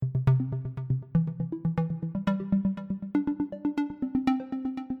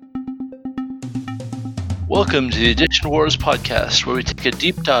Welcome to the Edition Wars podcast, where we take a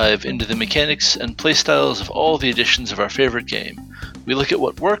deep dive into the mechanics and playstyles of all the editions of our favorite game. We look at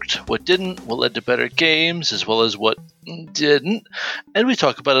what worked, what didn't, what led to better games, as well as what didn't, and we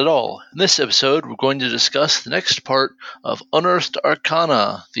talk about it all. In this episode, we're going to discuss the next part of Unearthed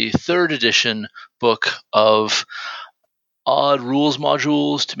Arcana, the 3rd edition book of odd rules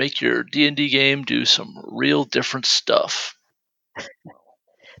modules to make your D&D game do some real different stuff.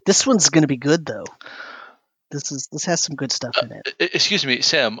 This one's going to be good, though. This has some good stuff in it. Excuse me,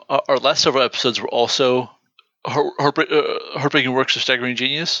 Sam. Our last several episodes were also Heartbreaking Works of Staggering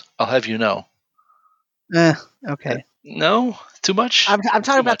Genius. I'll have you know. Okay. No? Too much? I'm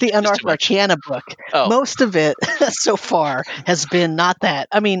talking about the Unearthed Arcana book. Oh. Most of it so far has been not that.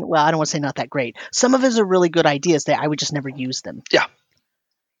 I mean, well, I don't want to say not that great. Some of it are really good ideas that I would just never use them. Yeah.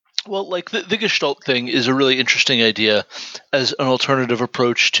 Well, like the Gestalt thing is a really interesting idea as an alternative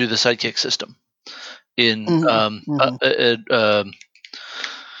approach to the sidekick system. In that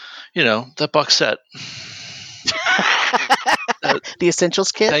box set. The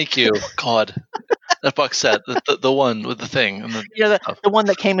Essentials kit? Thank you. God. That box set, the one with the thing. And the one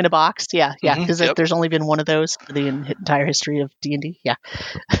that came in a box? Yeah, because there's only been one of those for the entire history of D&D. Yeah.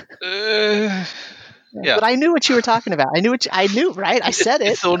 Yeah. But I knew what you were talking about. I knew, right? I said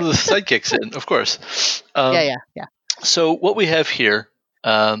it. It's the one with the sidekicks in, of course. Yeah. So what we have here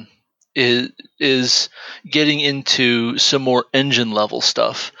is getting into some more engine level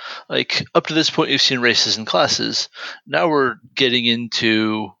stuff. Like up to this point, you've seen races and classes. Now we're getting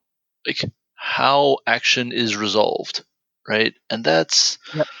into like how action is resolved, right? And that's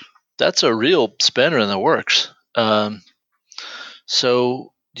a real spanner in the works.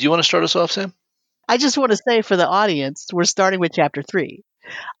 So, do you want to start us off, Sam? I just want to say for the audience, we're starting with Chapter 3.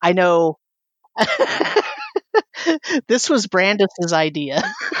 I know this was Brandis's idea.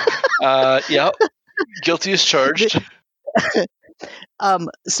 Yeah, guilty as charged.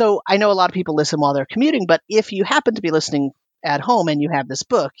 So I know a lot of people listen while they're commuting, but if you happen to be listening at home and you have this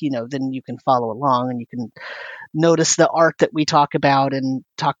book, then you can follow along and you can notice the art that we talk about and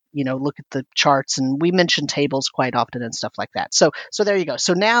look at the charts, and we mention tables quite often and stuff like that. So there you go.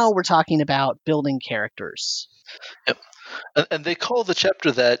 So now we're talking about building characters. Yep. And they call the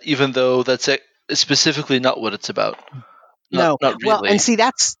chapter that, even though that's specifically not what it's about. Not really. Well, and see,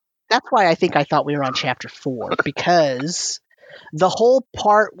 that's why I thought we were on Chapter 4, because the whole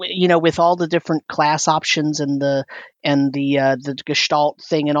part, with all the different class options and the Gestalt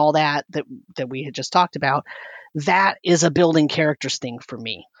thing and all that we had just talked about, that is a building characters thing for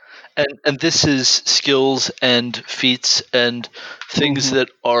me. And this is skills and feats and things that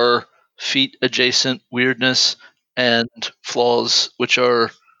are feat adjacent weirdness and flaws, which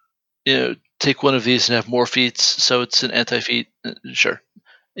are, take one of these and have more feats, so it's an anti-feat. Sure.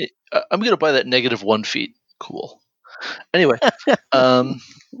 I'm going to buy that -1 feat. Cool. Anyway,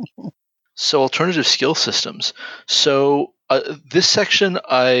 so alternative skill systems. So this section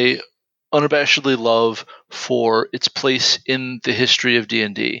I unabashedly love for its place in the history of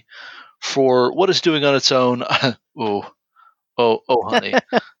D&D. For what it's doing on its own, honey.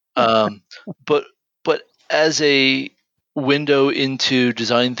 But as a window into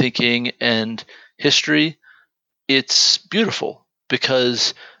design thinking and history, it's beautiful,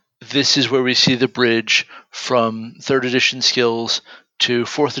 because this is where we see the bridge from 3rd edition skills to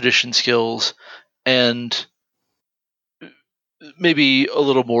 4th edition skills, and maybe a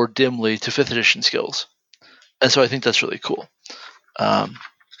little more dimly to 5th edition skills. And so I think that's really cool.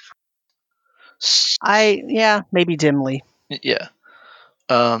 Maybe dimly. Yeah.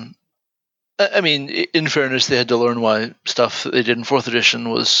 I mean, in fairness, they had to learn why stuff that they did in 4th edition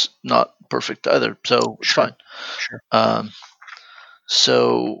was not perfect either, so it's fine. Sure.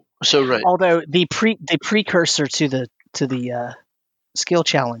 So right. Although the precursor to the skill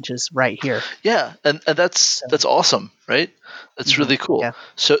challenge is right here. Yeah, and that's awesome, right? That's really cool. Yeah.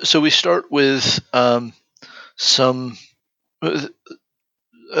 So we start with some, I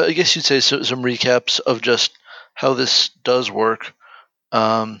guess you'd say, some recaps of just how this does work.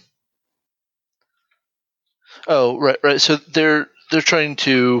 Right. So they're trying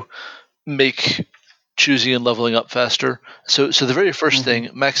to make choosing and leveling up faster. So the very first thing,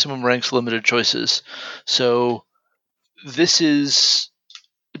 maximum ranks, limited choices. So this is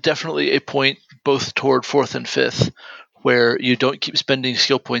definitely a point both toward 4th and 5th, where you don't keep spending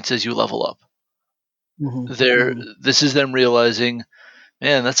skill points as you level up. This is them realizing,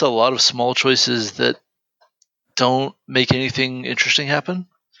 man, that's a lot of small choices that don't make anything interesting happen.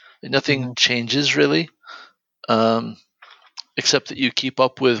 Nothing changes really, except that you keep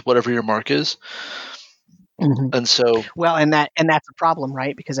up with whatever your mark is. Mhm. And so, Well, and that's a problem,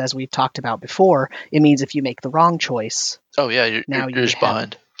 right? Because as we've talked about before, it means if you make the wrong choice, oh yeah, you're, now you're you just have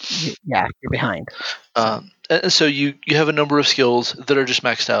behind. you're behind. So, And so you have a number of skills that are just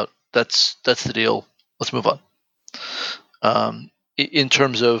maxed out. That's the deal. Let's move on. In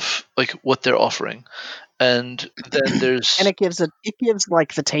terms of like what they're offering, and then there's and it gives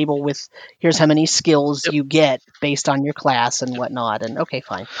like the table with here's how many skills Yep. you get based on your class and whatnot. And okay,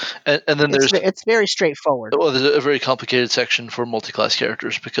 fine. and then It's very straightforward. there's a very complicated section for multi-class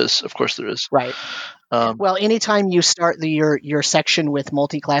characters because of course there is. Right. Well, anytime you start your section with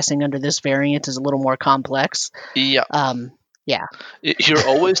multi-classing under this variant is a little more complex. Yeah. Yeah. You're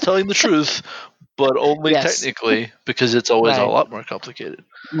always telling the truth, but only Yes. technically, because it's always a Right. lot more complicated.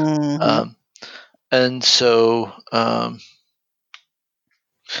 Mhm. And so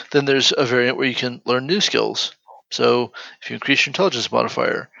then there's a variant where you can learn new skills. So if you increase your intelligence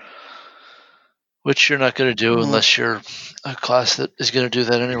modifier, which you're not going to do Mhm. unless you're a class that is going to do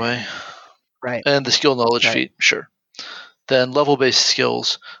that anyway. Right. And the skill knowledge Right. feat, sure. Then level-based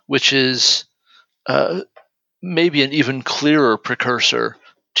skills, which is maybe an even clearer precursor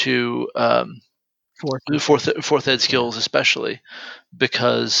to fourth ed skills, especially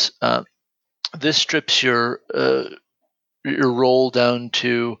because this strips your role down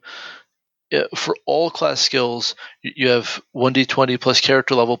to for all class skills you have 1d20 plus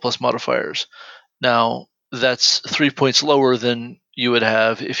character level plus modifiers. Now that's 3 points lower than you would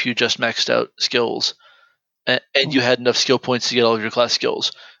have if you just maxed out skills and you had enough skill points to get all of your class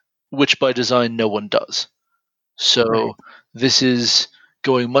skills, which by design no one does. So Right. this is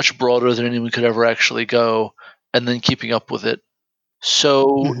going much broader than anyone could ever actually go, and then keeping up with it. So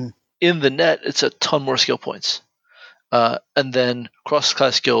Mhm. in the net, it's a ton more skill points. And then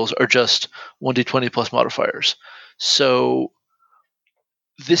cross-class skills are just 1d20 plus modifiers. So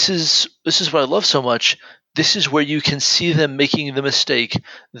this is what I love so much. This is where you can see them making the mistake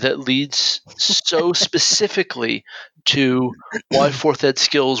that leads so specifically to why fourth ed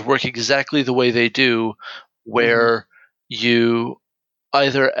skills work exactly the way they do, where you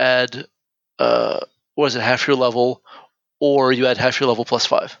either add half your level, or you add half your level plus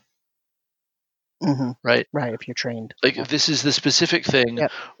 5. Mhm. Right? Right, if you're trained. Like Yeah. this is the specific thing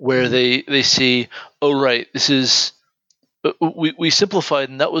Yep. where they see, oh right, this is we simplified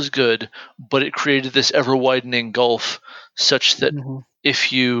and that was good, but it created this ever widening gulf such that Mhm.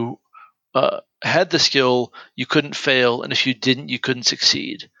 if you had the skill, you couldn't fail, and if you didn't, you couldn't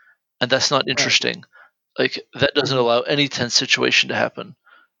succeed, and that's not interesting. Like that doesn't Mhm. allow any tense situation to happen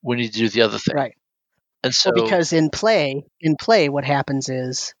when you do the other thing. Right. And Well, so because in play, what happens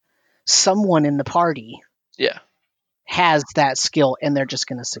is someone in the party yeah, has that skill and they're just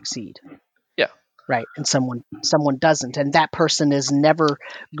going to succeed. yeah, Right. And someone doesn't. And that person is never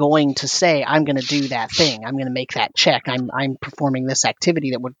going to say, I'm going to do that thing. I'm going to make that check. I'm performing this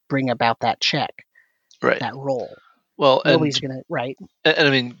activity that would bring about that check, right. that roll. Well, Nobody's going to, right. And I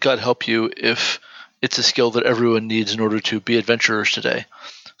mean, God help you if it's a skill that everyone needs in order to be adventurers today,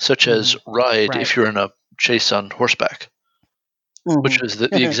 such as ride Right. if you're in a chase on horseback, which is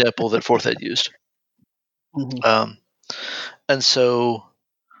the example that fourth ed used. And so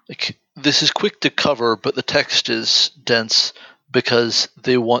like this is quick to cover, but the text is dense because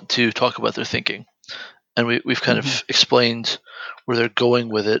they want to talk about their thinking, and we've kind of explained where they're going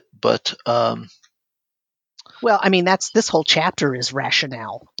with it. But well, I mean, this whole chapter is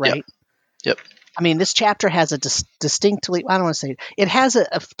rationale, right? Yep. I mean, this chapter has a distinctly, I don't want to say, it has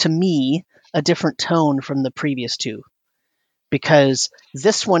to me, a different tone from the previous two. Because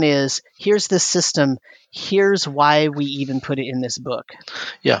this one is, here's this system, here's why we even put it in this book.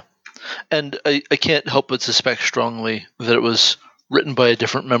 Yeah. And I can't help but suspect strongly that it was written by a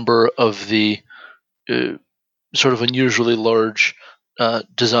different member of the sort of unusually large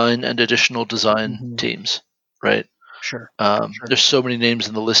design and additional design teams, right? Sure. There's so many names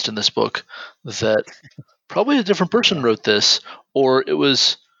in the list in this book that probably a different person wrote this, or it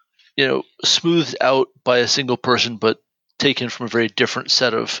was, smoothed out by a single person, but taken from a very different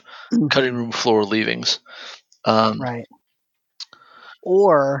set of cutting room floor leavings. Right.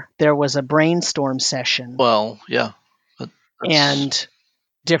 Or there was a brainstorm session. Well, yeah. And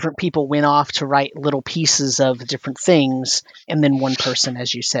different people went off to write little pieces of different things, and then one person,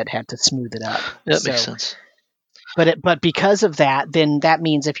 as you said, had to smooth it up. That makes sense. But because of that, then that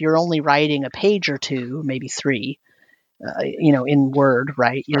means if you're only writing a page or two, maybe 3, in Word,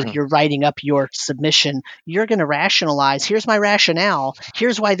 right? You're writing up your submission. You're going to rationalize. Here's my rationale.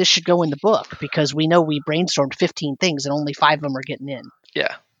 Here's why this should go in the book, because we know we brainstormed 15 things and only 5 of them are getting in.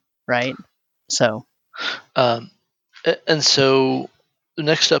 Yeah. Right. So. And so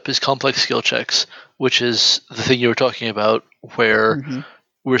next up is complex skill checks, which is the thing you were talking about, where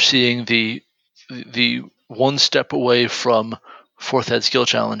we're seeing the one step away from fourth ed skill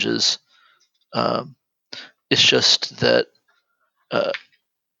challenges. It's just that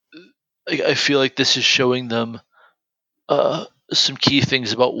I feel like this is showing them some key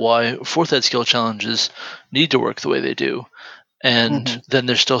things about why fourth ed skill challenges need to work the way they do, and then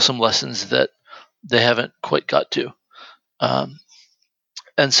there's still some lessons that they haven't quite got to.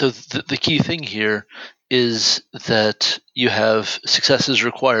 And so the key thing here is that you have successes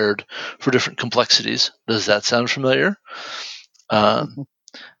required for different complexities. Does that sound familiar?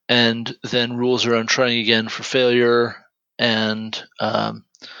 And then rules around trying again for failure. And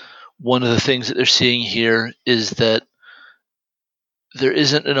one of the things that they're seeing here is that there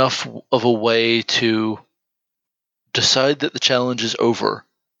isn't enough of a way to decide that the challenge is over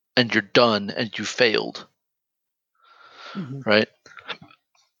and you're done and you failed. Right?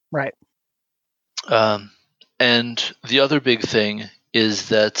 Right. And the other big thing is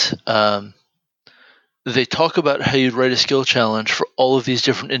that they talk about how you'd write a skill challenge for all of these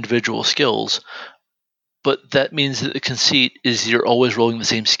different individual skills, but that means that the conceit is you're always rolling the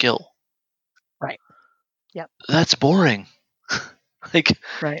same skill. Right. Yep. That's boring.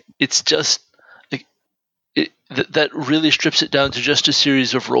 Right. It's just that really strips it down to just a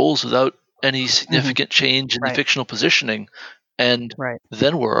series of rolls without any significant change in the fictional positioning. And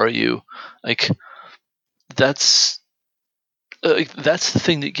then where are you? That's the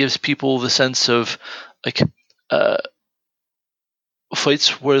thing that gives people the sense of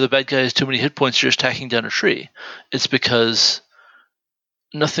fights where the bad guy has too many hit points, you're just tacking down a tree. It's because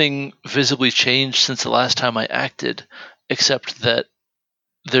nothing visibly changed since the last time I acted, except that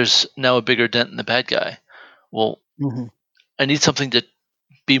there's now a bigger dent in the bad guy. Well, I need something to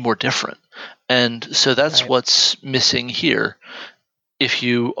be more different. And so that's what's missing here. If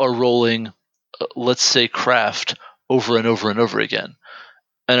you are rolling, let's say, craft over and over and over again,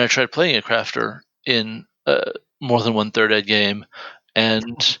 and I tried playing a crafter in more than one third ed game,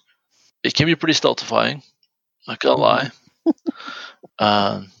 and it can be pretty stultifying, not gonna lie.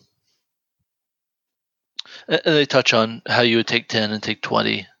 And they touch on how you would take 10 and take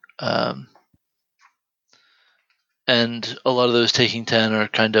 20. And a lot of those taking 10 are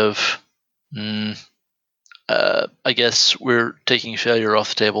kind of, I guess we're taking failure off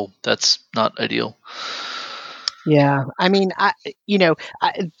the table. That's not ideal. Yeah. I mean,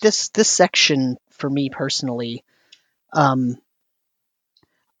 this section for me personally, I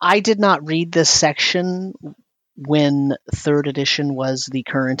did not read this section when third edition was the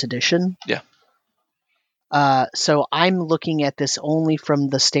current edition. Yeah. So I'm looking at this only from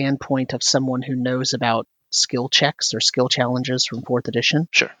the standpoint of someone who knows about skill checks or skill challenges from fourth edition.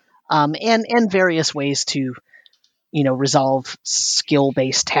 Sure. And various ways to, resolve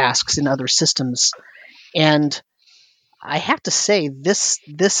skill-based tasks in other systems. And I have to say,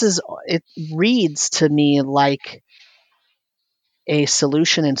 it reads to me like a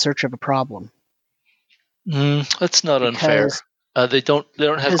solution in search of a problem. That's not unfair. They don't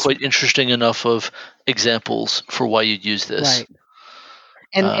have quite interesting enough of examples for why you'd use this. Right.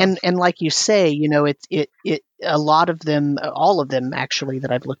 And like you say, it a lot of them, all of them actually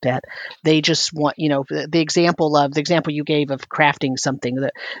that I've looked at, they just want, the example you gave of crafting something,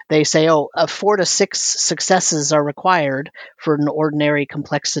 that they say, 4 to 6 successes are required for an ordinary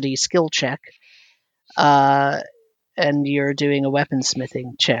complexity skill check, and you're doing a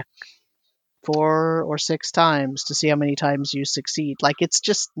weaponsmithing check 4 or 6 times to see how many times you succeed. Like, it's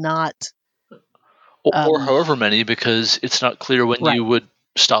just not. Or however many, because it's not clear when you would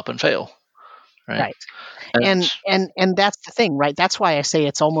stop and fail. Right. And that's the thing, right? That's why I say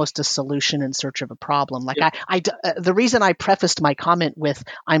it's almost a solution in search of a problem. Like, the reason I prefaced my comment with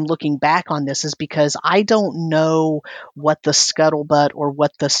I'm looking back on this is because I don't know what the scuttlebutt or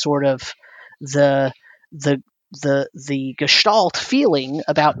what the sort of the gestalt feeling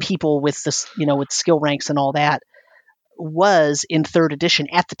about people with this, with skill ranks and all that was in third edition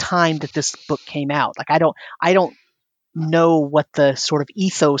at the time that this book came out. Like, I don't know what the sort of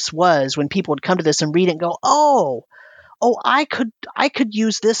ethos was when people would come to this and read it and go, oh, I could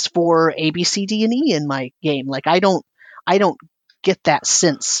use this for A, B, C, D, and E in my game. Like, I don't get that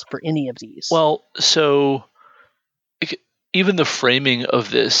sense for any of these. Well, so even the framing of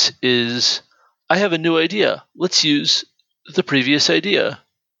this is, I have a new idea. Let's use the previous idea,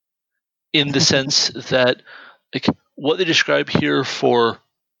 in the sense that, what they describe here for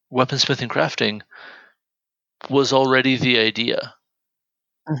weaponsmithing crafting was already the idea.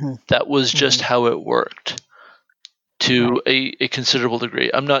 That was just how it worked to a considerable degree.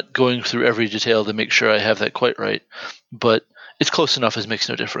 I'm not going through every detail to make sure I have that quite right, but it's close enough as makes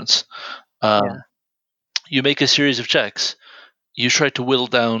no difference. Yeah. You make a series of checks. You try to whittle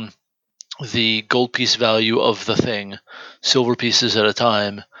down the gold piece value of the thing, silver pieces at a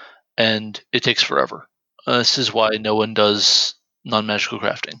time, and it takes forever. This is why no one does non-magical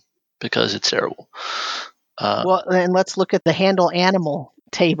crafting, because it's terrible. Well, and let's look at the handle animal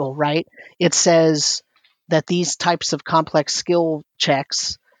table, right? It says that these types of complex skill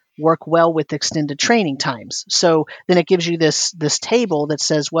checks work well with extended training times. So then it gives you this table that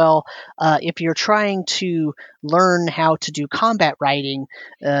says, well, if you're trying to learn how to do combat writing,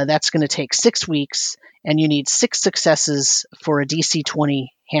 that's going to take 6 weeks, and you need 6 successes for a DC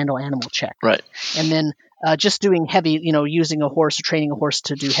 20 handle animal check. Right. And then just doing heavy, using a horse or training a horse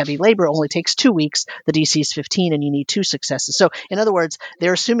to do heavy labor only takes 2 weeks. The DC is 15, and you need 2 successes. So, in other words,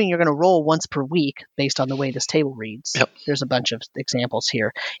 they're assuming you're going to roll once per week based on the way this table reads. Yep. There's a bunch of examples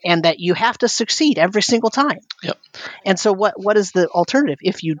here, and that you have to succeed every single time. Yep. And so, what is the alternative?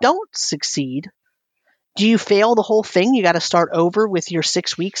 If you don't succeed, do you fail the whole thing? You got to start over with your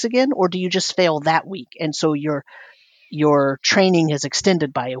 6 weeks again, or do you just fail that week? And so your training is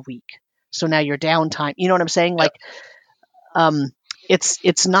extended by a week. So now your downtime, you know what I'm saying? Yep. Like,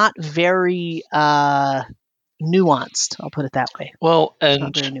 it's not very nuanced. I'll put it that way. Well, It's and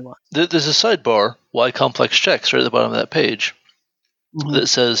not very nuanced. there's a sidebar, why complex checks, right at the bottom of that page, Mhm. that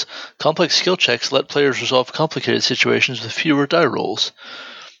says complex skill checks let players resolve complicated situations with fewer die rolls.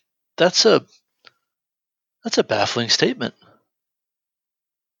 That's a baffling statement.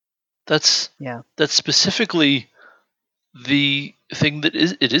 That's specifically the thing that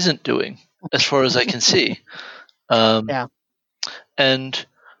it isn't doing, as far as I can see. Yeah. And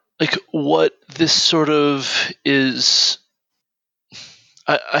like what this sort of is,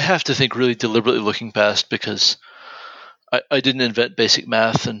 I have to think really deliberately looking past, because I didn't invent basic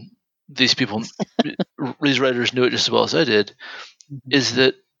math, and these people, these writers knew it just as well as I did, is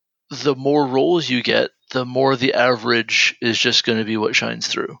that the more rolls you get, the more the average is just going to be what shines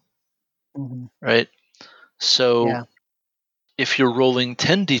through. Mm-hmm. Right? So if you're rolling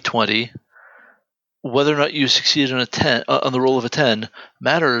 10 d20, whether or not you succeed on a 10 on the roll of a 10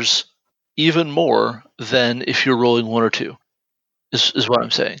 matters even more than if you're rolling 1 or 2. Is what I'm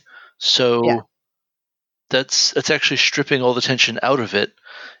saying. So that's actually stripping all the tension out of it,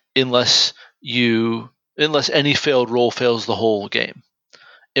 unless any failed roll fails the whole game.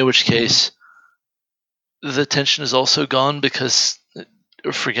 In which case, the tension is also gone, because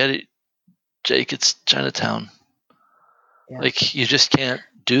forget it, Jake. It's Chinatown. Yeah. Like, you just can't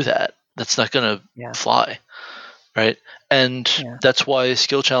do that. That's not going to fly, right? And that's why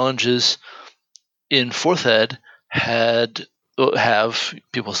skill challenges in 4th Ed have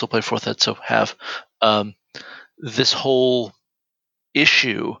people still play 4th Ed, so have this whole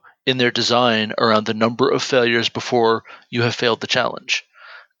issue in their design around the number of failures before you have failed the challenge,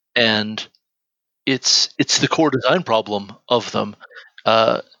 and it's the core design problem of them,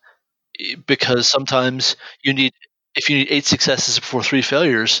 because sometimes if you need 8 successes before 3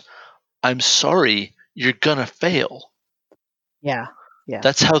 failures, I'm sorry, you're gonna fail. Yeah.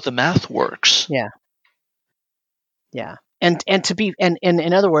 That's how the math works. Yeah. And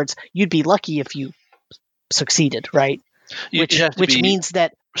in other words, you'd be lucky if you succeeded, right? Which means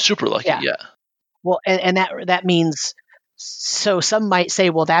that super lucky. Yeah. Well, and that means, so some might say,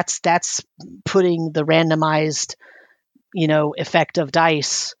 well, that's putting the randomized, effect of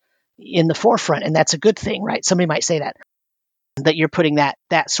dice in the forefront, and that's a good thing, right? Somebody might say that you're putting that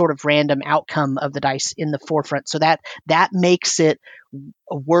sort of random outcome of the dice in the forefront, so that makes it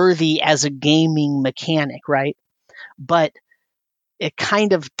worthy as a gaming mechanic, right? But it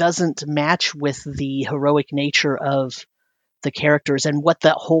kind of doesn't match with the heroic nature of the characters and what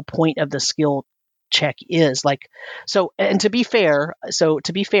the whole point of the skill check is. Like, so, and to be fair,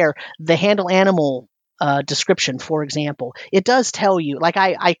 the handle animal description, for example, it does tell you, like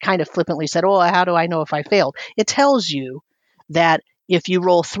I kind of flippantly said, oh, how do I know if I failed? It tells you that if you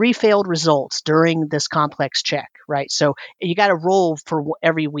roll 3 failed results during this complex check, right? So you got to roll for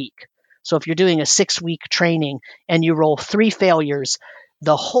every week. So if you're doing a 6-week training and you roll 3 failures,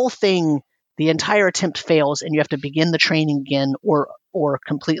 the whole thing, the entire attempt fails, and you have to begin the training again, or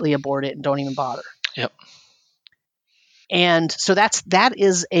completely abort it and don't even bother. Yep. And so that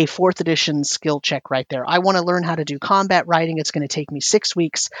is a 4th edition skill check right there. I want to learn how to do combat writing. It's going to take me 6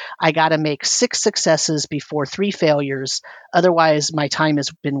 weeks. I got to make 6 successes before 3 failures. Otherwise, my time has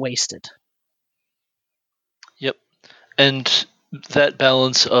been wasted. Yep. And that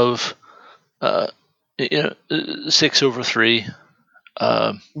balance of 6 over 3,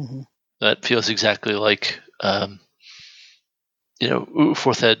 that feels exactly like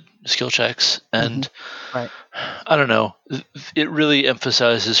fourth ed skill checks, and Right. I don't know. It really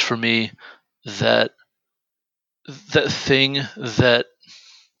emphasizes for me that thing that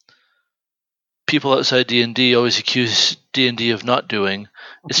people outside D&D always accuse D&D of not doing.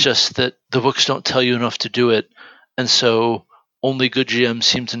 It's just that the books don't tell you enough to do it, and so only good GMs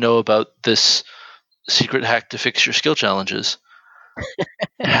seem to know about this secret hack to fix your skill challenges.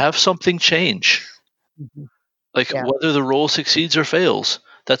 Have something change. Like whether the roll succeeds or fails.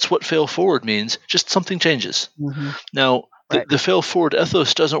 That's what fail forward means. Just something changes. Now, the fail forward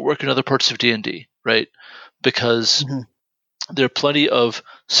ethos doesn't work in other parts of D&D, right? Because there are plenty of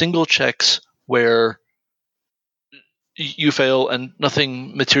single checks where you fail and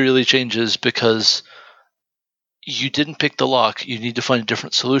nothing materially changes because you didn't pick the lock, you need to find a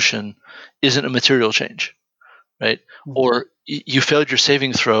different solution, isn't a material change, right? Or you failed your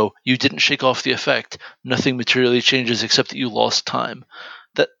saving throw, you didn't shake off the effect, nothing materially changes except that you lost time.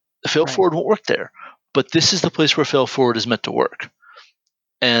 That fail forward won't work there. But this is the place where fail forward is meant to work.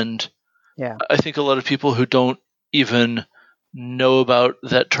 And I think a lot of people who don't even know about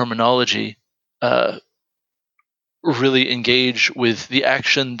that terminology really engage with the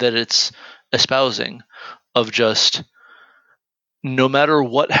action that it's espousing of just no matter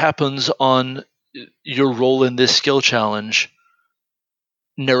what happens on your roll in this skill challenge,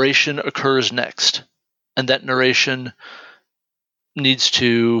 narration occurs next. And that narration needs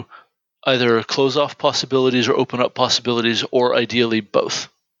to either close off possibilities or open up possibilities, or ideally both.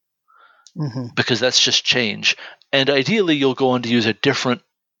 Because that's just change. And ideally, you'll go on to use a different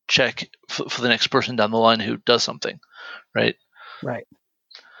check for the next person down the line who does something, right? Right.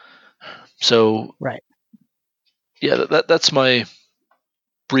 So, yeah, that's my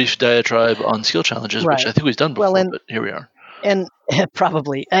brief diatribe on skill challenges, which I think we've done before, but here we are. And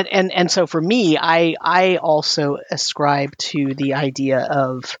probably, and so for me, I also ascribe to the idea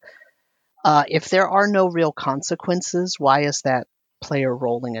of if there are no real consequences, why is that player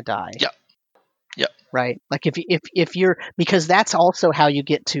rolling a die? Yeah. Right. Like if you're, because that's also how you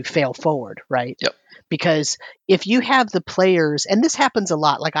get to fail forward, right? Yep. Because if you have the players, and this happens a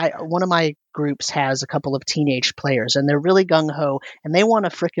lot, like one of my groups has a couple of teenage players, and they're really gung ho, and they want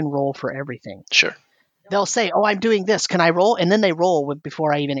to frickin' roll for everything. Sure. They'll say, "Oh, I'm doing this. Can I roll?" And then they roll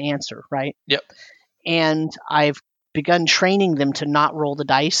before I even answer, right? Yep. And I've begun training them to not roll the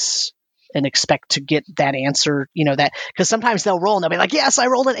dice and expect to get that answer, that, because sometimes they'll roll and they'll be like, "Yes, I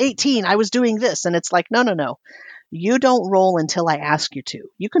rolled an 18. I was doing this." And it's like, no. You don't roll until I ask you to.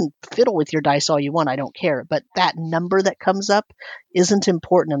 You can fiddle with your dice all you want. I don't care. But that number that comes up isn't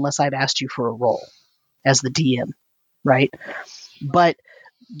important unless I've asked you for a roll as the DM, right? But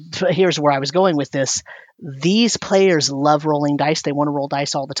here's where I was going with this. These players love rolling dice. They want to roll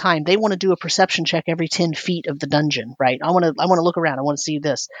dice all the time. They want to do a perception check every 10 feet of the dungeon, right? I want to look around. I want to see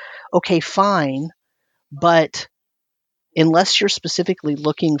this. Okay, fine. But unless you're specifically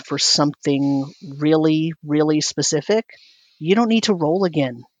looking for something really, really specific, you don't need to roll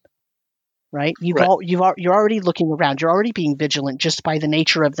again, right? You're already looking around. You're already being vigilant just by the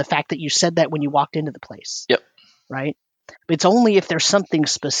nature of the fact that you said that when you walked into the place. Yep. Right? But it's only if there's something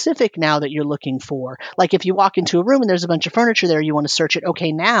specific now that you're looking for. Like if you walk into a room and there's a bunch of furniture there, you want to search it.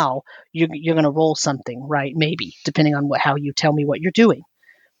 Okay, now you're going to roll something, right? Maybe, depending on how you tell me what you're doing.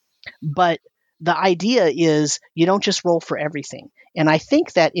 But the idea is you don't just roll for everything. And I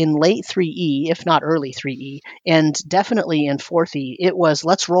think that in late 3E, if not early 3E, and definitely in 4th E, it was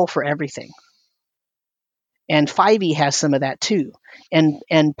let's roll for everything. And 5E has some of that too.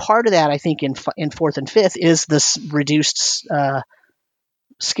 And part of that, I think, in 4th and 5th is this reduced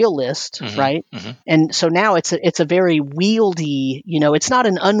skill list, right? And so now it's a very wieldy, it's not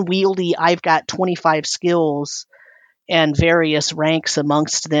an unwieldy, I've got 25 skills and various ranks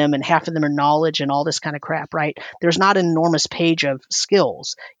amongst them, and half of them are knowledge and all this kind of crap, right? There's not an enormous page of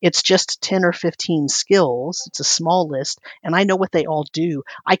skills. It's just 10 or 15 skills. It's a small list, and I know what they all do.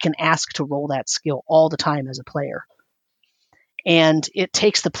 I can ask to roll that skill all the time as a player. And it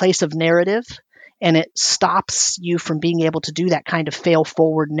takes the place of narrative, and it stops you from being able to do that kind of fail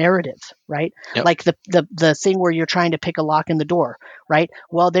forward narrative, right? Yep. Like the thing where you're trying to pick a lock in the door, right?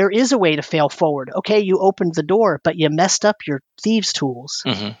 Well, there is a way to fail forward. Okay, you opened the door, but you messed up your thieves' tools,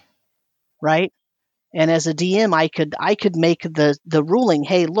 right? And as a DM, I could make the ruling,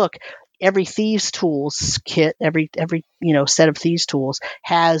 hey, look, every thieves' tools kit, every set of thieves' tools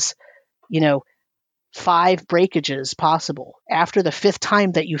has 5 breakages possible. After the 5th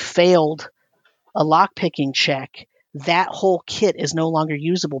time that you failed a lockpicking check, that whole kit is no longer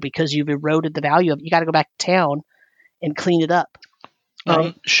usable because you've eroded the value of it. You got to go back to town and clean it up.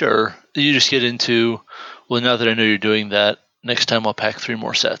 Right? Sure. You just get into, well, now that I know you're doing that, next time I'll pack 3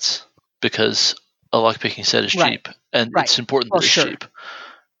 more sets because a lockpicking set is Right. cheap, and Right. it's important Well, that it's sure. cheap.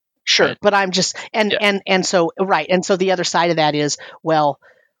 Sure, Right. but I'm just and so right, and so the other side of that is, well,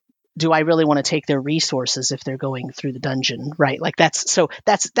 do I really want to take their resources if they're going through the dungeon, right? Like that's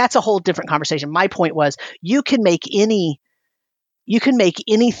a whole different conversation. My point was you can make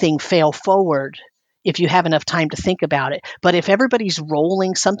anything fail forward if you have enough time to think about it. But if everybody's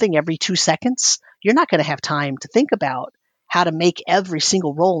rolling something every 2 seconds, you're not going to have time to think about how to make every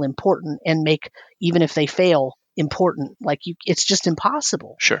single roll important and make, even if they fail, important. Like it's just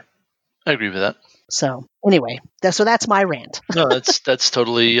impossible. Sure. I agree with that. So anyway, that's my rant. No, that's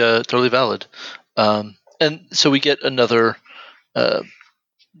totally valid. And so we get another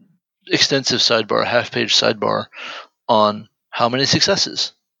extensive sidebar, half-page sidebar on how many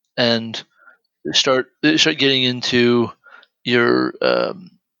successes, and start getting into your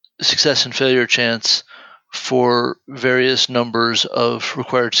success and failure chance for various numbers of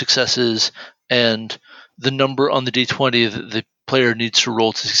required successes and the number on the D20 that the player needs to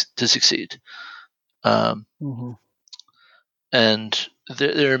roll to succeed. Mm-hmm. And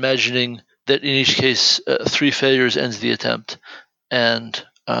they're imagining that in each case, 3 failures ends the attempt, and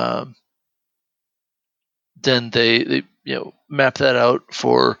then they map that out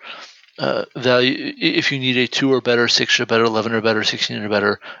for value. If you need a 2 or better, 6 or better, 11 or better, 16 or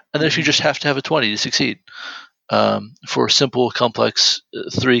better, and then if you just have to have a 20 to succeed, for simple, complex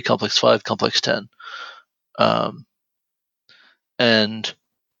 3, complex 5, complex 10, and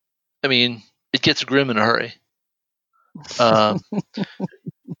I mean it gets grim in a hurry.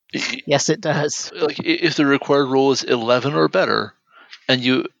 Yes, it does. Like if the required roll is 11 or better, and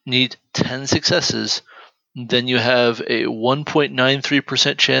you need 10 successes, then you have a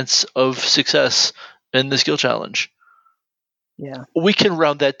 1.93% chance of success in the skill challenge. Yeah. We can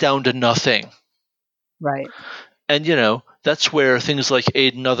round that down to nothing. Right. And that's where things like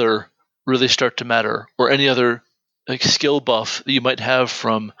aid another really start to matter, or any other like skill buff that you might have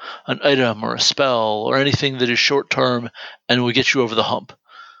from an item or a spell or anything that is short term and will get you over the hump.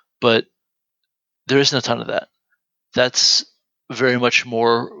 But there isn't a ton of that. That's very much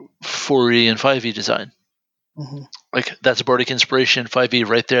more 4E and 5E design. Mm-hmm. Like that's Bardic Inspiration 5E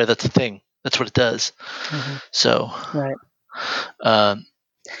right there. That's a thing. That's what it does. Mm-hmm. So right.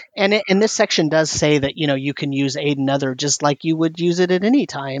 And this section does say that you can use aid another just like you would use it at any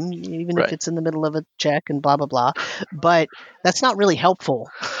time, even right. if it's in the middle of a check and blah blah blah. But that's not really helpful.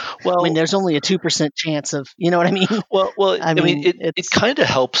 Well, I mean, there's only a 2% chance of, you know what I mean? Well, I mean, it kind of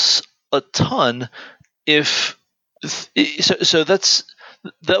helps a ton if so.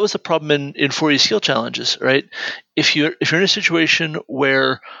 That was the problem in 4E skill challenges, right? If you're in a situation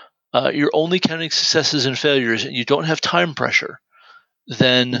where you're only counting successes and failures and you don't have time pressure,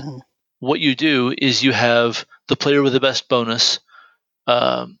 then mm-hmm. what you do is you have the player with the best bonus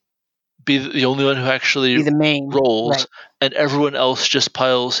be the only one who actually be the main rolls, right. and everyone else just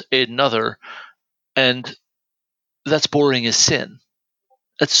piles aid another, and that's boring as sin.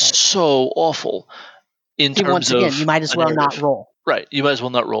 That's right. So awful in terms once again, you might as well not roll. Right, you might as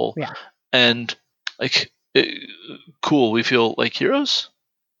well not roll. Yeah. And cool, we feel like heroes?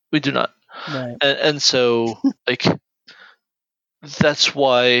 We do not. Right. And so like that's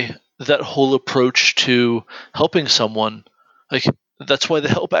why that whole approach to helping someone, like that's why the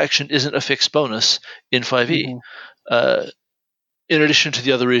help action isn't a fixed bonus in 5e. Mm-hmm. In addition to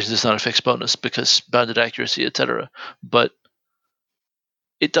the other reasons it's not a fixed bonus, because bounded accuracy, etc. But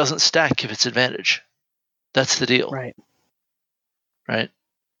it doesn't stack if it's advantage. That's the deal. Right. Right?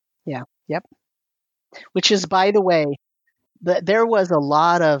 Yeah. Yep. Which is, by the way, there was a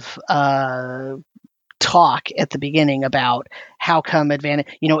lot of talk at the beginning about how come advantage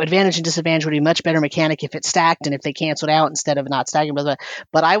and disadvantage would be a much better mechanic if it's stacked and if they canceled out instead of not stacking.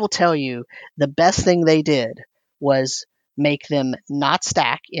 But I will tell you, the best thing they did was make them not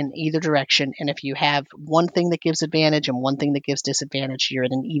stack in either direction. And if you have one thing that gives advantage and one thing that gives disadvantage, you're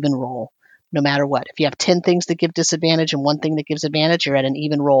at an even roll, no matter what. If you have 10 things that give disadvantage and one thing that gives advantage, you're at an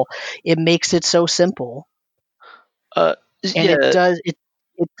even roll. It makes it so simple. It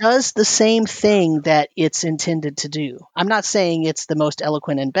does the same thing that it's intended to do. I'm not saying it's the most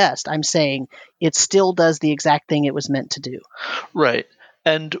eloquent and best. I'm saying it still does the exact thing it was meant to do. Right.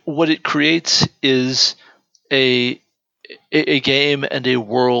 And what it creates is a game and a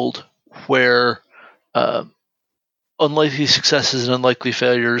world where unlikely successes and unlikely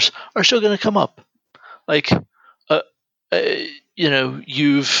failures are still going to come up. Like,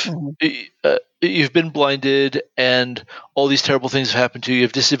 you've been blinded and all these terrible things have happened to you. You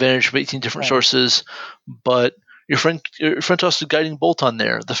have disadvantage from 18 different sources, but your friend tossed a guiding bolt on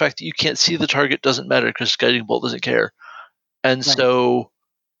there. The fact that you can't see the target doesn't matter because guiding bolt doesn't care. And so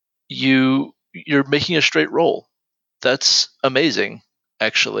you're making a straight roll. That's amazing,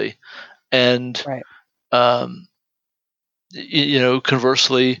 actually. And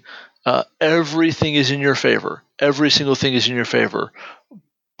conversely, everything is in your favor. Every single thing is in your favor.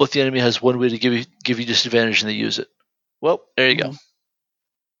 But the enemy has one way to give you disadvantage, and they use it. Well, there you go.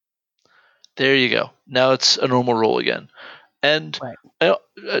 There you go. Now it's a normal roll again. And I'm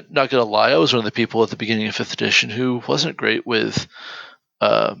not going to lie, I was one of the people at the beginning of 5th edition who wasn't great with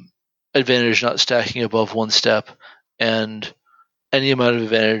advantage not stacking above one step and any amount of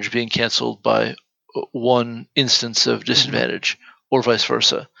advantage being canceled by one instance of disadvantage, or vice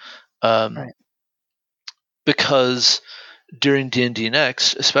versa. Because during D&D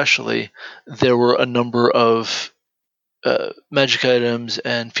Next, especially, there were a number of magic items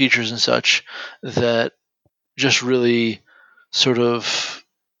and features and such that just really sort of,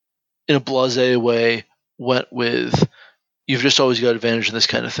 in a blasé way, went with, you've just always got advantage in this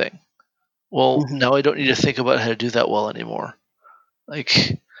kind of thing. Well, now I don't need to think about how to do that well anymore.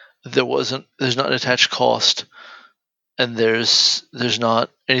 Like, there's not an attached cost, and there's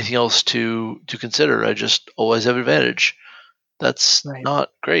not anything else to consider. I just always have advantage. That's not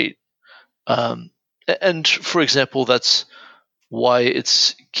great. And for example, that's why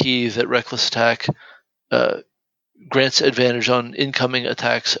it's key that Reckless Attack grants advantage on incoming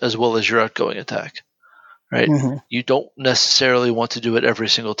attacks as well as your outgoing attack. Right? You don't necessarily want to do it every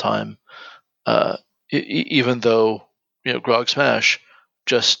single time, even though Grog Smash,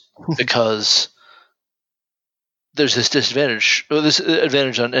 just because there's this disadvantage, or this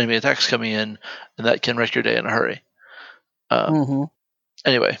advantage on enemy attacks coming in, and that can wreck your day in a hurry.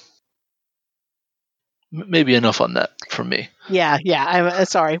 Anyway, maybe enough on that from me. Yeah. I'm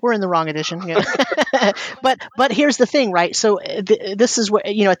sorry, we're in the wrong edition. Yeah. but here's the thing, right? So this is what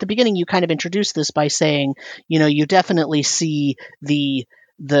at the beginning you kind of introduced this by saying, you definitely see the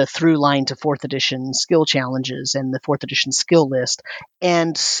through line to 4th edition skill challenges and the 4th edition skill list,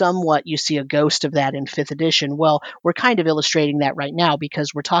 and somewhat you see a ghost of that in 5th edition. Well, we're kind of illustrating that right now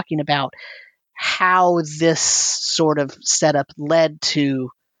because we're talking about how this sort of setup led to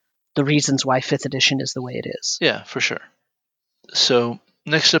the reasons why 5th edition is the way it is. Yeah, for sure. So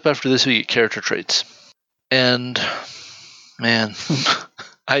next up after this, we get character traits. And man,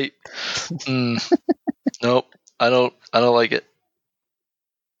 nope, I don't like it.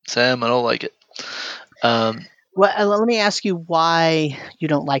 Sam, I don't like it. Well, let me ask you why you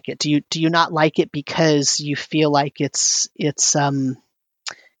don't like it. Do you not like it because you feel like it's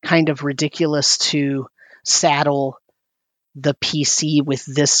kind of ridiculous to saddle the PC with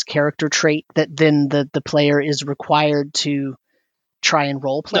this character trait that then the player is required to try and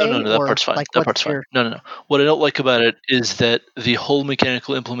role play? No, that part's fine. That part's fine. No. What I don't like about it is that the whole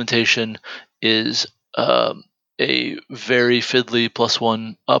mechanical implementation is a very fiddly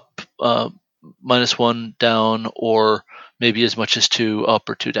 +1 up, -1 down, or maybe as much as 2 up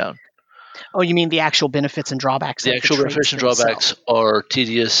or 2 down. Oh, you mean the actual benefits and drawbacks? The actual benefits and drawbacks are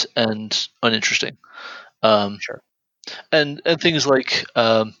tedious and uninteresting. Sure. And things like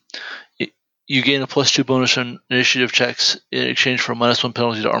you gain a +2 bonus on initiative checks in exchange for a -1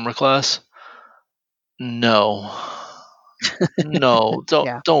 penalty to armor class. No,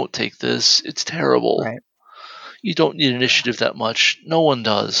 don't take this. It's terrible. Right. You don't need initiative that much. No one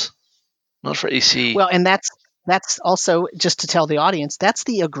does. Not for AC. Well, and that's also, just to tell the audience, that's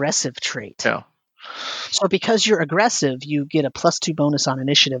the aggressive trait. Yeah. So because you're aggressive, you get a +2 bonus on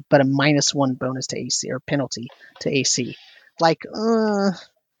initiative, but a -1 bonus to AC, or penalty to AC. Like,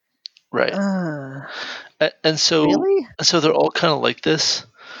 right. And so, really? So they're all kind of like this.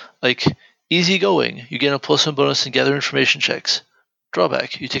 Like, easygoing. You get a +1 bonus in gather information checks.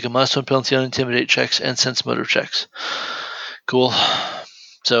 Drawback. You take a -1 penalty on intimidate checks and sense motive checks. Cool.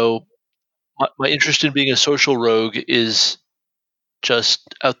 So my interest in being a social rogue is just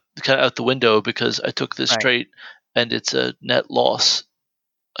out the window because I took this trait and it's a net loss.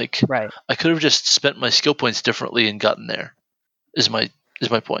 Like, I could have just spent my skill points differently and gotten there. Is my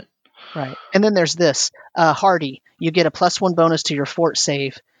point. Right. And then there's this hardy. You get a +1 bonus to your fort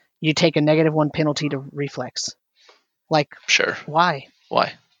save. You take a -1 penalty to reflex. Like, sure. Why?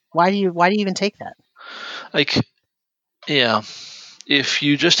 Why do you even take that? Like, yeah. If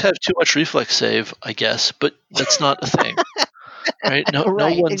you just have too much reflex save, I guess, but that's not a thing. Right? No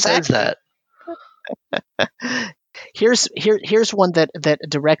one says that. Here's one that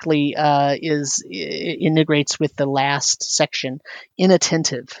directly integrates with the last section.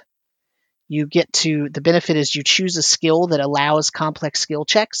 Inattentive. You get to, the benefit is you choose a skill that allows complex skill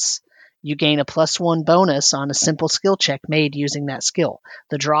checks. You gain a +1 bonus on a simple skill check made using that skill.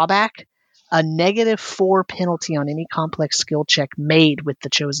 The drawback, a -4 penalty on any complex skill check made with the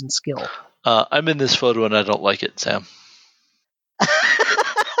chosen skill. I'm in this photo and I don't like it, Sam.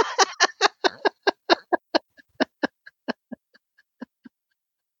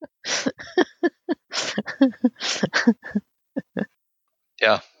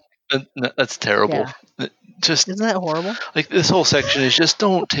 Yeah, that's terrible. Yeah. Just Isn't that horrible? like this whole section is just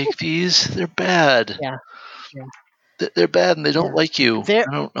don't take these. They're bad. Yeah. They're bad and they don't like you. I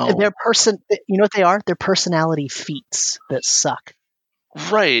don't know. They're you know what they are? They're personality feats that suck.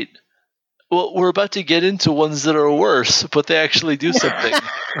 Right. Well, we're about to get into ones that are worse, but they actually do something,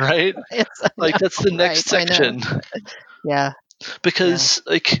 right? Like that's the next section. Yeah. Because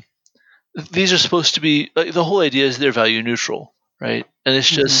like these are supposed to be like the whole idea is they're value neutral, right? And it's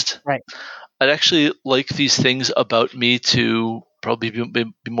just right. I'd actually like these things about me to probably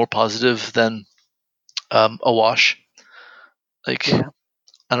be more positive than a wash. Like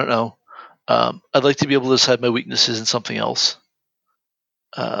I don't know. I'd like to be able to decide my weaknesses in something else.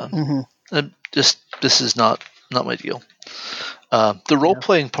 And just this is not my deal. The role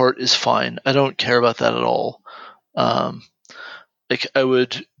playing part is fine. I don't care about that at all. Like I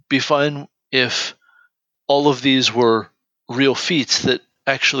would be fine if all of these were real feats that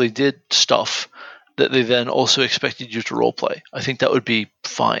actually did stuff that they then also expected you to role play. I think that would be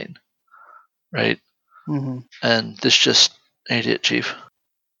fine, right? And this just ain't it, Chief.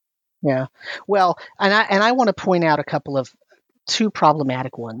 Yeah. Well, and I want to point out two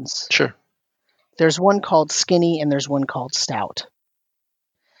problematic ones. Sure. There's one called skinny and there's one called stout.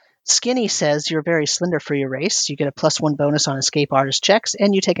 Skinny says you're very slender for your race. You get a +1 bonus on escape artist checks,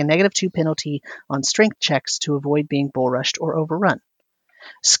 and you take a -2 penalty on strength checks to avoid being bull rushed or overrun.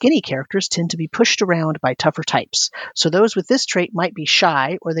 Skinny characters tend to be pushed around by tougher types, so those with this trait might be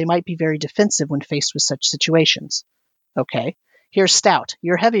shy or they might be very defensive when faced with such situations. Okay, here's stout.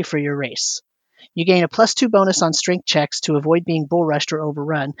 You're heavy for your race. You gain a +2 bonus on strength checks to avoid being bull rushed or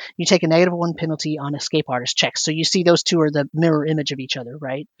overrun. You take a -1 penalty on escape artist checks. So you see those two are the mirror image of each other,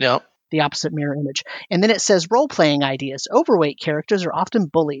 right? Yeah. The opposite mirror image. And then it says role-playing ideas. Overweight characters are often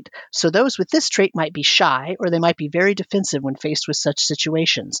bullied, so those with this trait might be shy or they might be very defensive when faced with such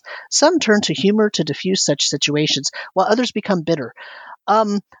situations. Some turn to humor to diffuse such situations, while others become bitter.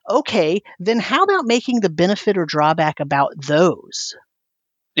 Okay, then how about making the benefit or drawback about those?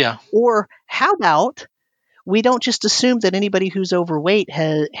 Yeah. Or how about we don't just assume that anybody who's overweight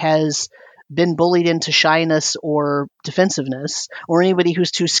has been bullied into shyness or defensiveness, or anybody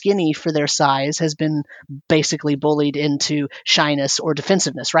who's too skinny for their size has been basically bullied into shyness or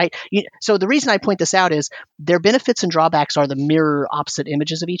defensiveness, right? So the reason I point this out is their benefits and drawbacks are the mirror opposite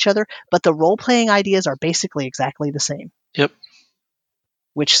images of each other, but the role-playing ideas are basically exactly the same. Yep.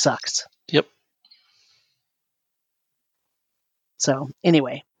 Which sucks. Yep. So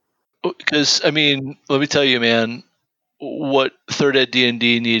anyway. Because, I mean, let me tell you, man, what Third Ed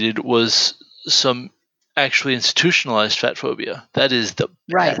D&D needed was some actually institutionalized fat phobia. That is the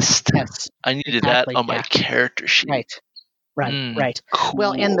best. Yes. I needed that on my character sheet. Right. Cool.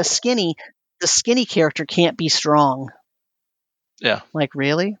 Well, and the skinny character can't be strong. Yeah. Like,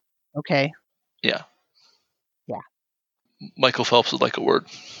 really? Okay. Yeah. Yeah. Michael Phelps would like a word.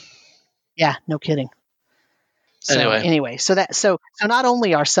 Yeah, no kidding. So, anyway, so not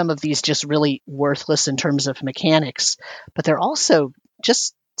only are some of these just really worthless in terms of mechanics, but they're also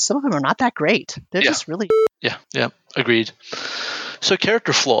just, some of them are not that great. They're just really... Yeah, agreed. So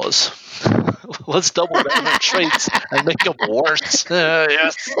character flaws. Let's double down on traits and make them worse.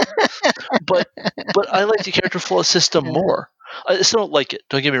 Yes. But I like the character flaw system more. I still don't like it,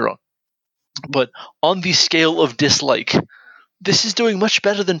 don't get me wrong. But on the scale of dislike, this is doing much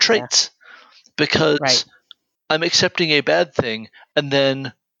better than traits. Because I'm accepting a bad thing, and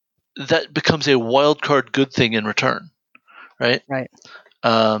then that becomes a wild card good thing in return, right? Right.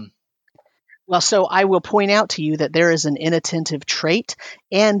 Well, so I will point out to you that there is an inattentive trait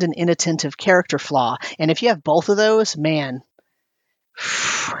and an inattentive character flaw, and if you have both of those, man.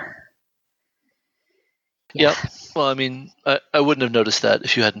 Yep. Well, I mean, I wouldn't have noticed that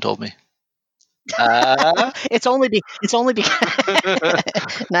if you hadn't told me. It's only because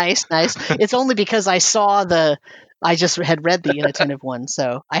nice. It's only because I just had read the inattentive one,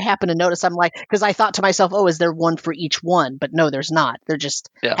 so I happened to notice. I'm like, because I thought to myself, oh, is there one for each one? But no, there's not. There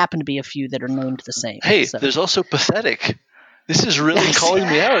just happen to be a few that are named the same. Hey, there's also pathetic. This is really calling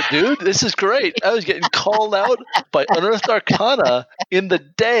me out, dude. This is great. I was getting called out by Unearthed Arcana in the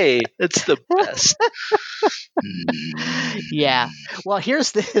day. It's the best. Yeah. Well,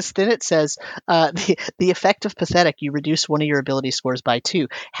 here's this. Then it says, the effect of pathetic, you reduce one of your ability scores by 2.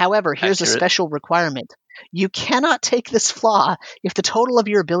 However, here's a special requirement. You cannot take this flaw if the total of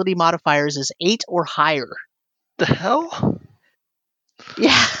your ability modifiers is 8 or higher. The hell?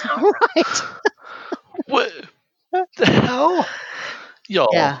 Yeah, right. What the hell? Y'all.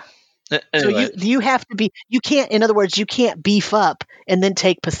 Yeah. Anyway. So you have to be, you can't, in other words, you can't beef up and then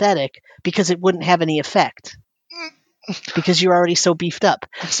take pathetic because it wouldn't have any effect because you're already so beefed up.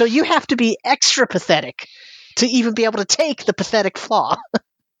 So you have to be extra pathetic to even be able to take the pathetic flaw.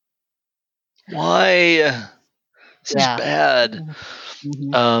 Why? This is bad.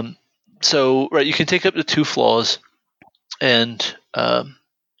 Mm-hmm. So, right, you can take up to 2 flaws, and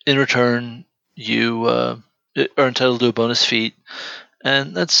in return, you are entitled to a bonus feat,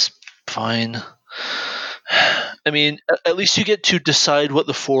 and that's fine. I mean, at least you get to decide what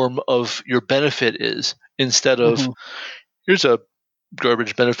the form of your benefit is, instead of, here's a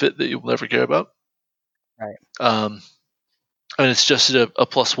garbage benefit that you'll never care about. Right. And it's just a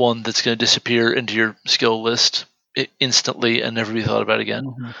 +1 that's going to disappear into your skill list instantly and never be thought about again.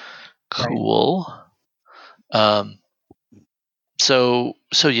 Mm-hmm. Cool. Right. So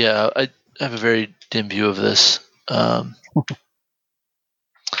yeah, I have a very dim view of this. And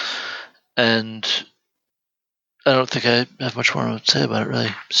I don't think I have much more to say about it,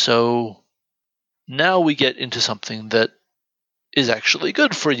 really. So now we get into something that is actually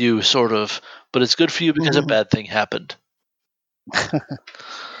good for you, sort of, but it's good for you because a bad thing happened.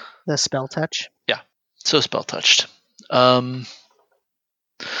 The spell touch? Yeah, so spell touched. So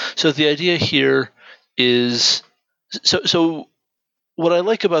the idea here is, so what I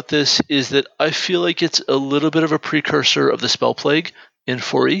like about this is that I feel like it's a little bit of a precursor of the Spell Plague in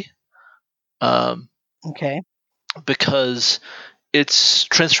 4E. Okay. Because it's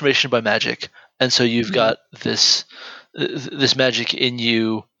transformation by magic, and so you've got this magic in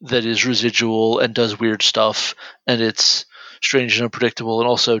you that is residual and does weird stuff, and it's strange and unpredictable, and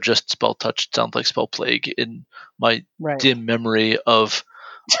also just spell touch sounds like Spell Plague in my dim memory of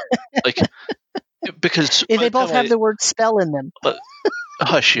like because they both have the word spell in them.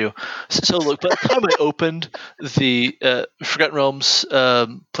 Hush you. So look, by the time I opened the Forgotten Realms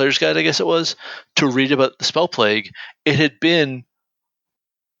Player's Guide, I guess it was, to read about the Spell Plague, it had been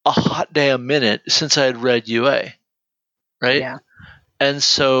a hot damn minute since I had read UA, right? Yeah. And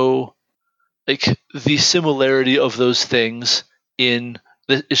so, like, the similarity of those things it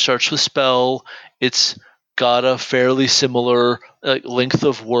starts with spell, it's got a fairly similar length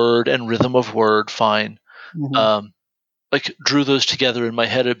of word and rhythm of word, fine. Like, drew those together in my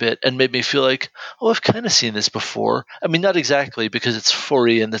head a bit and made me feel like, oh, I've kind of seen this before. I mean, not exactly, because it's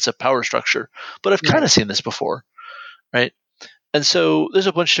 4E and it's a power structure, but I've kind of seen this before, right? And so there's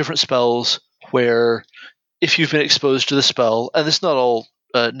a bunch of different spells where if you've been exposed to the spell, and it's not all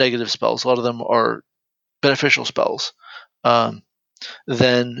negative spells, a lot of them are beneficial spells,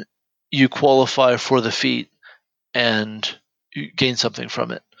 then you qualify for the feat and you gain something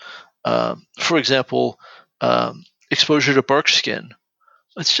from it. For example, exposure to bark skin.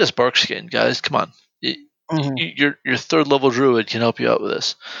 It's just bark skin, guys. Come on. Your 3rd level druid can help you out with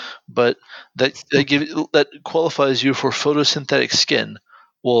this, but that qualifies you for photosynthetic skin.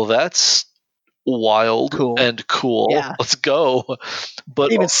 Well, that's wild and cool. Yeah. Let's go.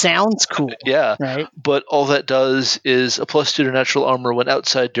 But it even sounds cool. Yeah. Right. But all that does is a +2 to natural armor when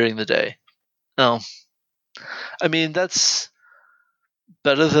outside during the day. No. I mean, that's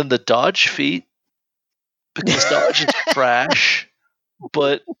better than the dodge feat, because dodge is trash.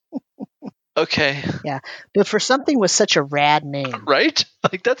 But okay. Yeah. But for something with such a rad name. Right?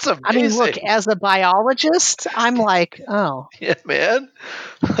 Like, that's amazing. I mean, look, as a biologist, I'm like, oh. Yeah, man.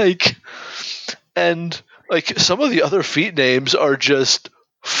 Like, and like some of the other feat names are just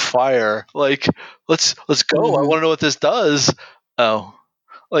fire. Like, let's go. I want to know what this does. Oh.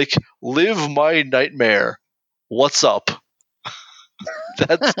 Like, live my nightmare. What's up?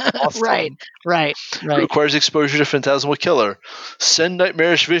 That's awesome. Right. Requires exposure to Phantasmal Killer. Send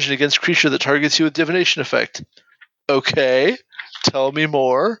Nightmarish Vision against creature that targets you with divination effect. Okay. Tell me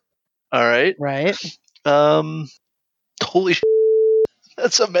more. All right. Right. Holy shit.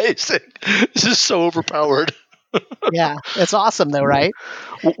 That's amazing. This is so overpowered. Yeah, it's awesome though, right?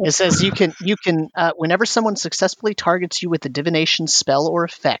 It says you can whenever someone successfully targets you with a divination spell or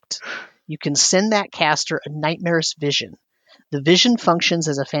effect, you can send that caster a Nightmarish Vision. The vision functions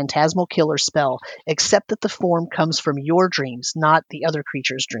as a phantasmal killer spell, except that the form comes from your dreams, not the other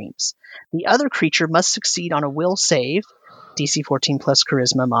creature's dreams. The other creature must succeed on a will save, DC 14 plus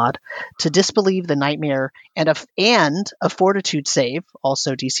charisma mod, to disbelieve the nightmare, and a fortitude save,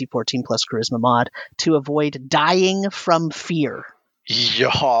 also DC 14 plus charisma mod, to avoid dying from fear. Yeah.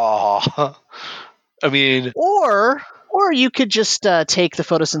 I mean... Or Or you could just take the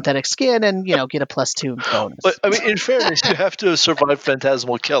photosynthetic skin and, get a +2 bonus. But I mean, in fairness, you have to have survived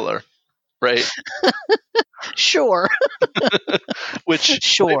Phantasmal Killer, right? Sure. Which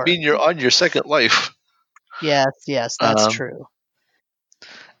Sure. might mean you're on your second life. Yes, that's true.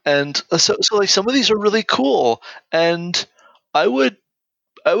 And so like some of these are really cool, and I would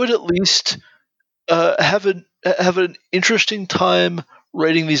at least have an interesting time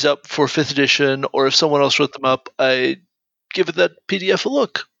writing these up for 5th edition, or if someone else wrote them up, I'd give it that PDF a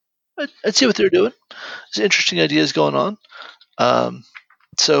look. I'd see what they're doing. There's interesting ideas going on.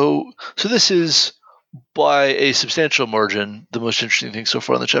 So this is by a substantial margin the most interesting thing so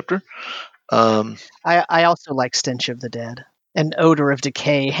far in the chapter. I also like Stench of the Dead. An odor of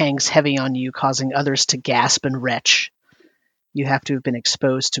decay hangs heavy on you, causing others to gasp and retch. You have to have been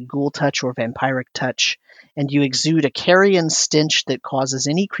exposed to ghoul touch or vampiric touch, and you exude a carrion stench that causes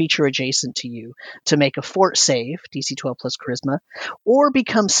any creature adjacent to you to make a fort save, DC 12 plus charisma, or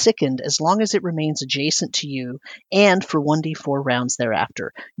become sickened as long as it remains adjacent to you and for 1d4 rounds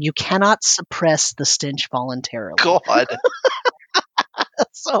thereafter. You cannot suppress the stench voluntarily. God.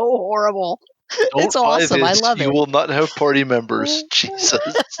 That's so horrible. Don't it's awesome. Buy this. I love it. You will not have party members.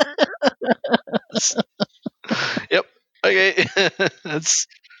 Jesus. Yep. Okay. That's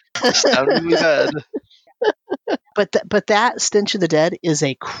astoundingly bad. But that Stench of the Dead is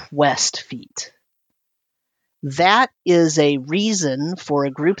a quest feat. That is a reason for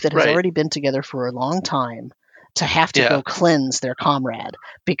a group that has already been together for a long time to have to go cleanse their comrade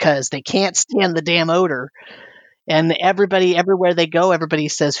because they can't stand the damn odor. And everywhere they go, everybody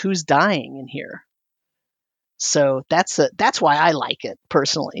says, "Who's dying in here?" So that's why I like it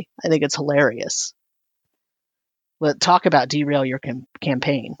personally. I think it's hilarious. Well, talk about derail your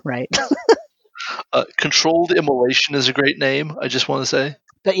campaign, right? Controlled Immolation is a great name, I just want to say.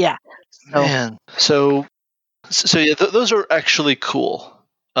 But yeah. Man. So yeah, those are actually cool.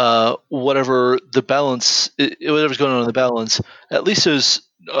 Whatever the balance, whatever's going on in the balance, at least there's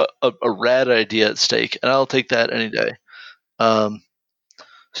a rad idea at stake, and I'll take that any day. So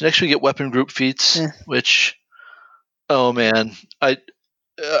next we get weapon group feats, which, oh man,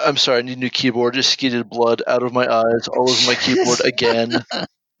 I'm sorry, I need a new keyboard. Just skeeted blood out of my eyes, all over my keyboard again.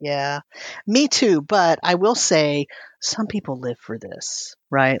 Yeah, me too. But I will say, some people live for this,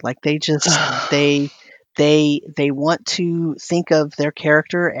 right? Like they just they want to think of their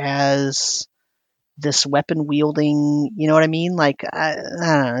character as this weapon wielding. You know what I mean? Like I don't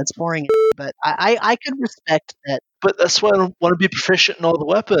know, it's boring, but I could respect that. But that's why I don't want to be proficient in all the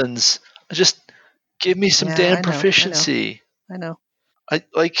weapons. Just give me some damn proficiency. I know. I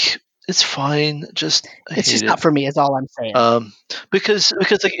like. It's fine. It's just not for me. Is all I'm saying. Because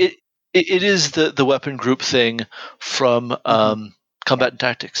like it is the weapon group thing from Combat and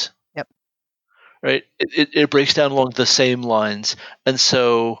Tactics. Yep. Right. It breaks down along the same lines, and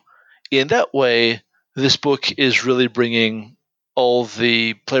so in that way, this book is really bringing all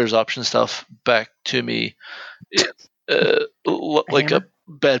the player's option stuff back to me, like a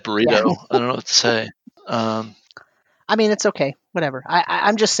bad burrito. Yeah. I don't know what to say. I mean, it's okay. Whatever.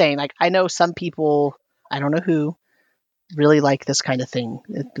 I'm just saying, like, I know some people, I don't know who, really like this kind of thing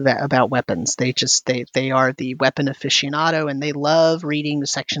about weapons. They are the weapon aficionado, and they love reading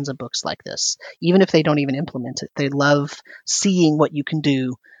sections of books like this. Even if they don't even implement it, they love seeing what you can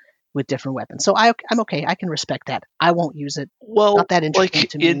do with different weapons. So I'm okay. I can respect that. I won't use it. Well, not that interesting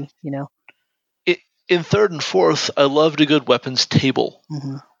to me, you know. In 3rd and 4th, I loved a good weapons table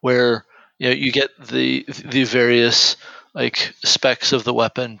where you get the various like specs of the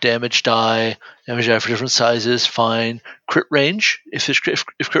weapon, damage die for different sizes, fine, crit range if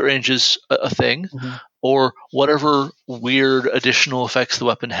crit range is a thing, or whatever weird additional effects the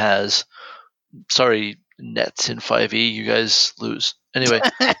weapon has. Sorry, nets in 5e, you guys lose anyway.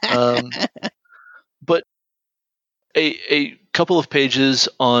 But a couple of pages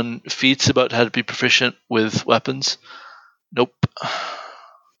on feats about how to be proficient with weapons. Nope.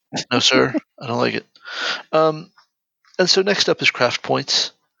 No, sir. I don't like it. And so next up is craft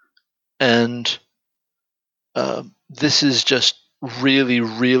points. And this is just really,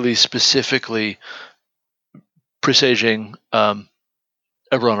 really specifically presaging Eberron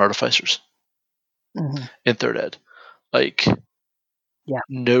Artificers in 3rd ed. Like,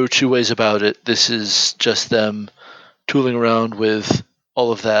 no two ways about it. This is just them tooling around with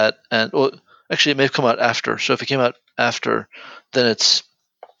all of that. And well, actually, it may have come out after. So if it came out after, then it's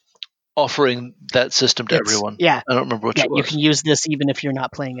offering that system to everyone. Yeah. I don't remember which it was. You can use this even if you're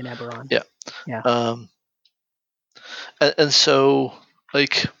not playing an Eberron. Yeah. Yeah. And so,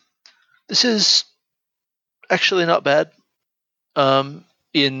 like, this is actually not bad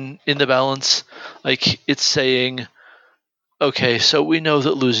in the balance. Like, it's saying okay, so we know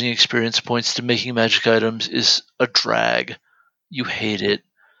that losing experience points to making magic items is a drag. You hate it.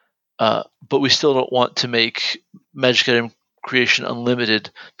 But we still don't want to make magic item creation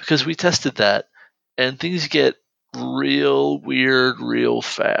unlimited because we tested that and things get real weird real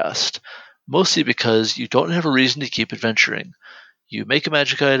fast. Mostly because you don't have a reason to keep adventuring. You make a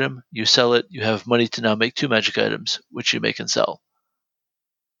magic item, you sell it, you have money to now make 2 magic items, which you make and sell.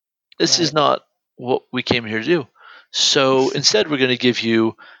 This is not what we came here to do. So instead, we're going to give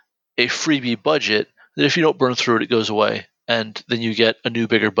you a freebie budget that if you don't burn through it, it goes away, and then you get a new,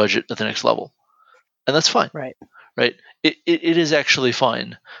 bigger budget at the next level, and that's fine. Right. It is actually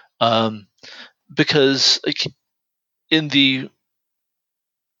fine, because like in the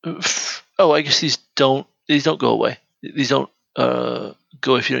I guess these don't go away. These don't go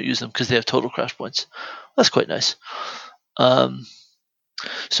if you don't use them because they have total craft points. That's quite nice.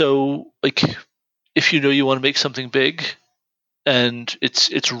 So like if you know you want to make something big and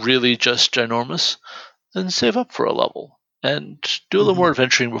it's really just ginormous, then save up for a level and do a little more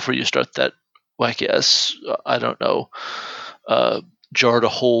adventuring before you start that wacky ass, I don't know, jar to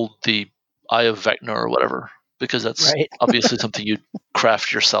hold the Eye of Vecna or whatever, because that's obviously something you'd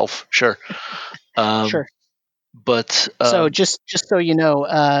craft yourself. Sure. Sure. But so just so you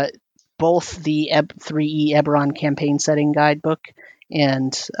know, both the 3E Eberron campaign setting guidebook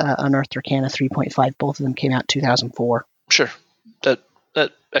and Unearthed Arcana 3.5, both of them came out in 2004. Sure.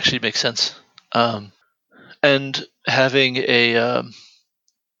 That actually makes sense. And having a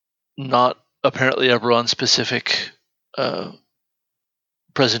not apparently Eberron specific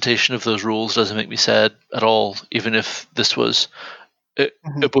presentation of those rules doesn't make me sad at all, even if this was a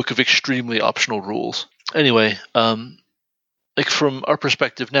book of extremely optional rules. Anyway, like from our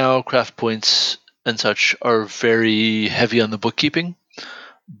perspective now, craft points and such are very heavy on the bookkeeping,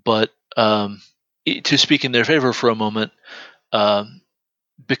 but to speak in their favor for a moment,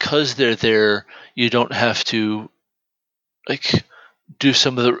 because they're there, you don't have to like do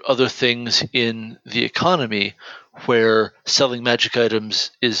some of the other things in the economy where selling magic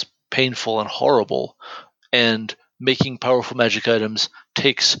items is painful and horrible, and making powerful magic items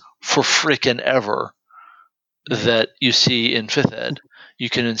takes for frickin' ever that you see in 5th ed. You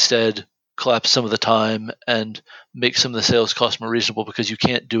can instead collapse some of the time and make some of the sales costs more reasonable because you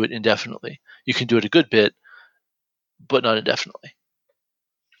can't do it indefinitely. You can do it a good bit, but not indefinitely.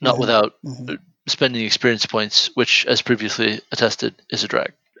 Not without spending experience points, which, as previously attested, is a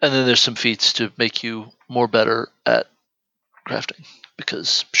drag. And then there's some feats to make you more better at crafting,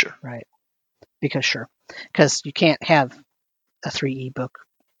 because sure. Right. Because you can't have a 3E book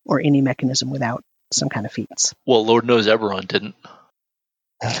or any mechanism without some kind of feats. Well, Lord knows Eberron didn't.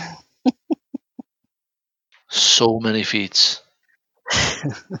 So many feats.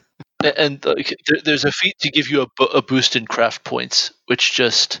 And there's a feat to give you a boost in craft points, which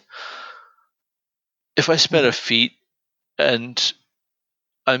just, if I spend a feat and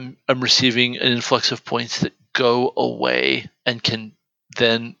I'm receiving an influx of points that go away and can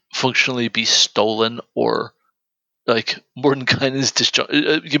then functionally be stolen, or like Mordenkainen is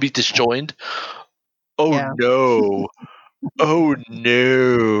can be disjoined. No. Oh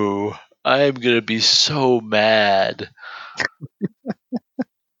no. I'm gonna be so mad.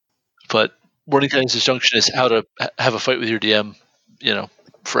 But Mordenkainen's disjunction is how to have a fight with your DM,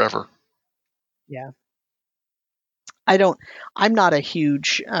 forever. Yeah. I'm not a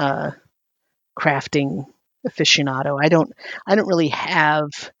huge crafting aficionado. I don't really have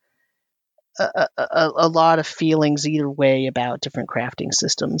a lot of feelings either way about different crafting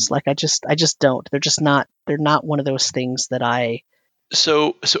systems. Like I just don't. They're not one of those things that I.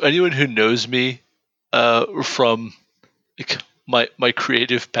 So anyone who knows me from like, my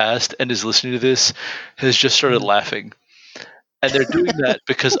creative past and is listening to this has just started laughing, and they're doing that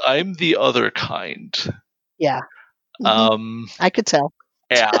because I'm the other kind. Yeah. I could tell.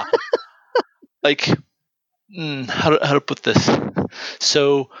 Yeah. Like, how to put this?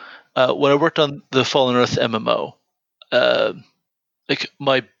 So, when I worked on the Fallen Earth MMO, like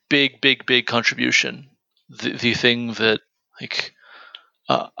my big contribution, the thing that like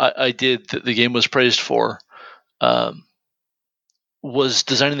I did that the game was praised for, was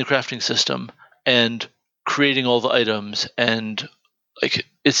designing the crafting system and creating all the items, and like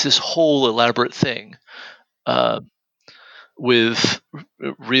it's this whole elaborate thing. With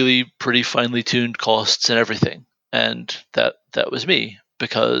really pretty finely tuned costs and everything, and that was me,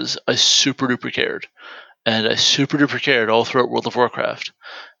 because I super duper cared, and I super duper cared all throughout World of Warcraft,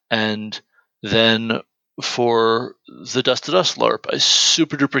 and then for the Dust to Dust LARP, I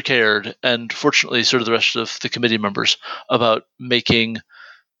super duper cared, and fortunately, sort of the rest of the committee members, about making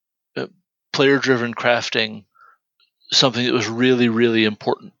player driven crafting something that was really, really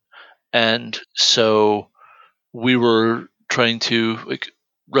important. And so we were trying to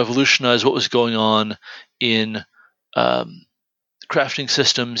revolutionize what was going on in crafting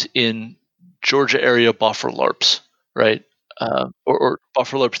systems in Georgia area boffer LARPs, right? Or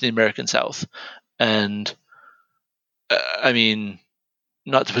boffer LARPs in the American South. And I mean,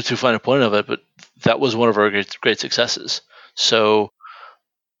 not to put too fine a point of it, but that was one of our great successes. So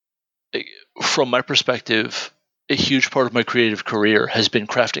from my perspective, a huge part of my creative career has been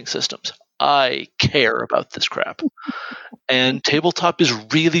crafting systems. I care about this crap. And tabletop is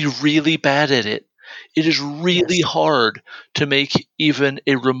really, really bad at it. It is really hard to make even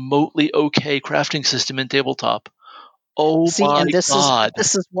a remotely okay crafting system in tabletop. Oh my God.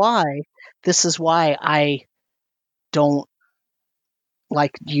 This is why I don't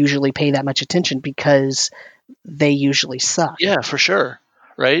usually pay that much attention, because they usually suck. Yeah, for sure.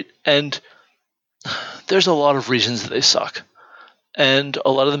 Right? And there's a lot of reasons that they suck. And a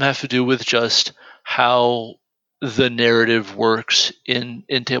lot of them have to do with just how the narrative works in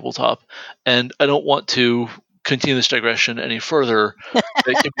tabletop. And I don't want to continue this digression any further.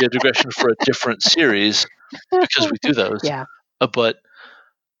 It can be a digression for a different series, because we do those. Yeah. But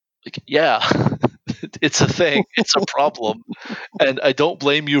yeah, it's a thing. It's a problem. And I don't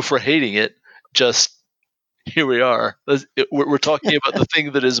blame you for hating it. Just here we are. We're talking about the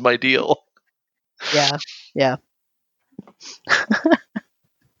thing that is my deal. Yeah. Yeah.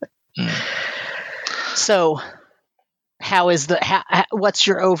 So, what's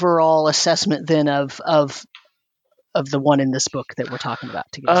your overall assessment then of the one in this book that we're talking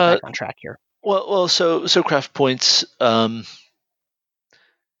about, to get us back on track here? Well, so Craft Points, it's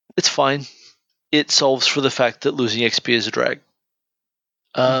fine. It solves for the fact that losing XP is a drag.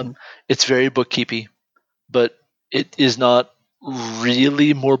 It's very bookkeepy, but it is not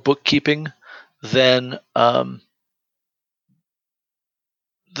really more bookkeeping than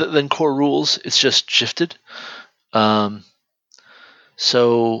core rules. It's just shifted. So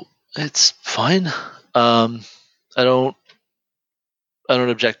it's fine. I don't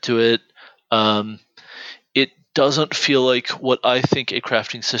object to it. It doesn't feel like what I think a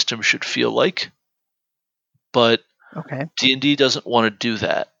crafting system should feel like, but D&D doesn't want to do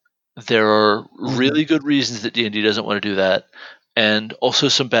that. There are really good reasons that D&D doesn't want to do that, and also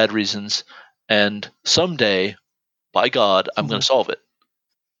some bad reasons. And someday, by God, I'm going to solve it.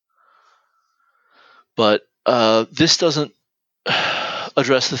 But this doesn't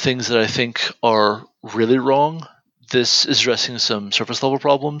address the things that I think are really wrong. This is addressing some surface level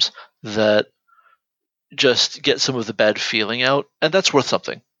problems that just get some of the bad feeling out, and that's worth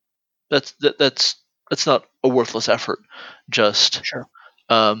something. That's not a worthless effort. Just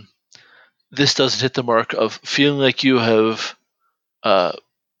this doesn't hit the mark of feeling like you have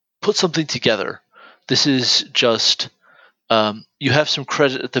put something together. This is just you have some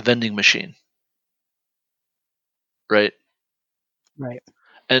credit at the vending machine, right? Right.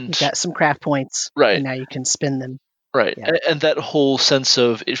 And you got some craft points, right? And now you can spend them. Right. Yeah. And that whole sense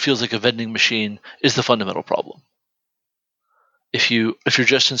of it feels like a vending machine is the fundamental problem. If you're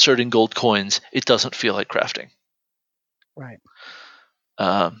just inserting gold coins, it doesn't feel like crafting. Right.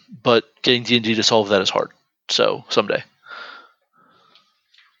 But getting D&D to solve that is hard. So someday.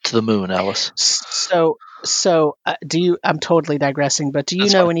 To the moon, Alice. So do you? I'm totally digressing, but do you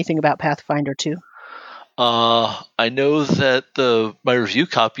know anything about Pathfinder 2? I know that my review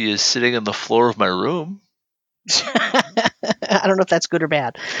copy is sitting on the floor of my room. I don't know if that's good or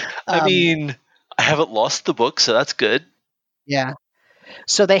bad. I mean, I haven't lost the book, so that's good. Yeah.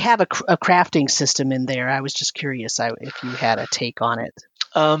 So they have a crafting system in there. I was just curious if you had a take on it.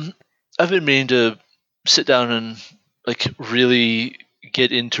 I've been meaning to sit down and really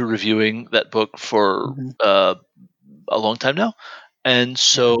get into reviewing that book for a long time now, and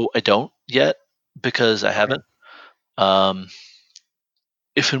so I don't yet because I haven't.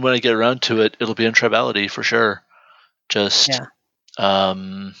 If and when I get around to it, it'll be in Tribality for sure. Just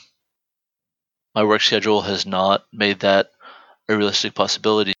my work schedule has not made that a realistic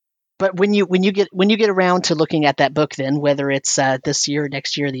possibility. But when you get around to looking at that book, then whether it's this year,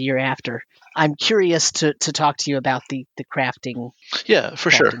 next year, the year after, I'm curious to talk to you about the crafting. Yeah,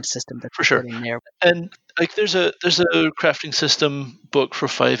 for sure. System that's for sure. In there. And there's a crafting system book for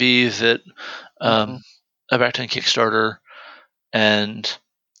 5e that I backed on Kickstarter, and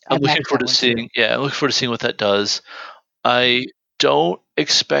I'm looking forward to seeing. Yeah, I'm looking forward to seeing what that does. I don't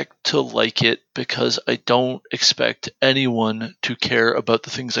expect to like it because I don't expect anyone to care about the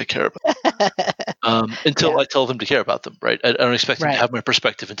things I care about until I tell them to care about them, right? I don't expect them to have my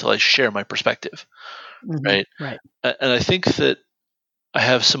perspective until I share my perspective, right? Right. And I think that I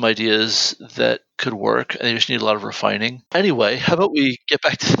have some ideas that could work, and they just need a lot of refining. Anyway, how about we get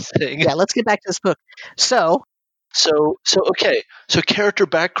back to this thing? Yeah, let's get back to this book. So Okay. So character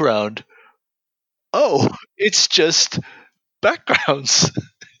background. Oh, it's just backgrounds.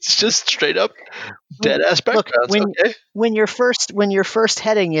 It's just straight up dead ass backgrounds. Look, okay. when your first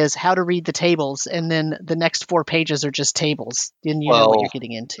heading is how to read the tables, and then the next 4 pages are just tables, then you know what you're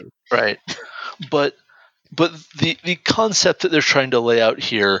getting into. Right. But the concept that they're trying to lay out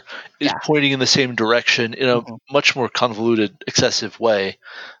here is pointing in the same direction in a much more convoluted, excessive way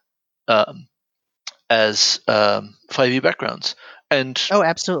as 5e backgrounds. And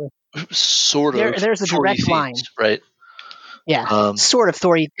absolutely. Sort of. There's a direct line, right? Yeah, sort of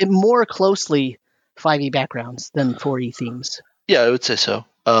 4e, more closely 5e backgrounds than 4e themes. Yeah, I would say so.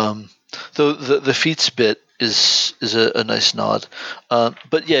 Though the feats bit is a nice nod.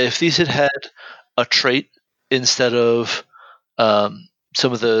 But yeah, if these had a trait instead of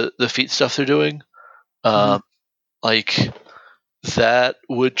some of the feat stuff they're doing, like that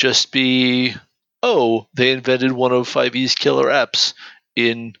would just be, they invented one of 5e's killer apps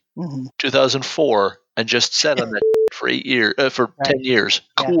in 2004 and just sat on that for 8 years, for 10 years.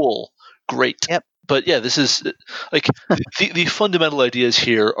 Cool. Great. Yep. But yeah, this is like the fundamental ideas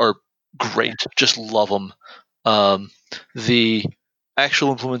here are great. Just love them. The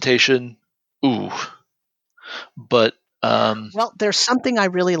actual implementation, But well, there's something I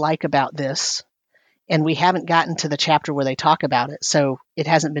really like about this, and we haven't gotten to the chapter where they talk about it, so it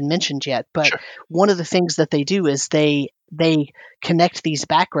hasn't been mentioned yet. But one of the things that they do is they connect these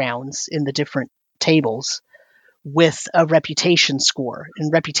backgrounds in the different tables with a reputation score,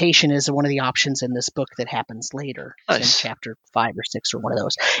 and reputation is one of the options in this book that happens later. Nice. In chapter 5 or 6 or one of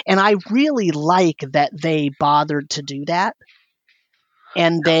those. And I really like that they bothered to do that,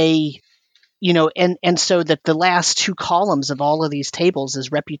 and they, and so that the last 2 columns of all of these tables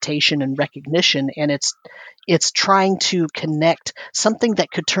is reputation and recognition, and it's trying to connect something that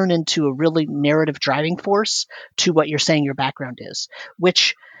could turn into a really narrative driving force to what you're saying your background is,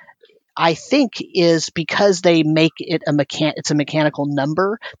 which I think is because they make it it's a mechanical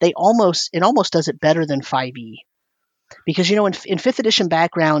number. It almost does it better than 5e. Because, in 5th edition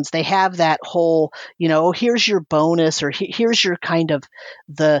backgrounds, they have that whole, here's your bonus, or here's your kind of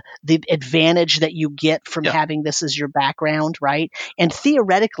the advantage that you get from having this as your background, right? And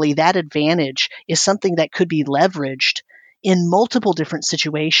theoretically, that advantage is something that could be leveraged in multiple different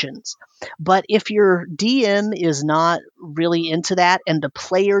situations. But if your DM is not really into that, and the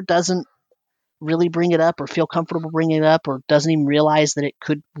player doesn't really bring it up or feel comfortable bringing it up, or doesn't even realize that it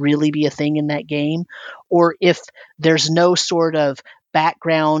could really be a thing in that game, or if there's no sort of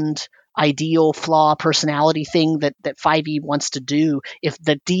background ideal flaw personality thing that 5e wants to do, if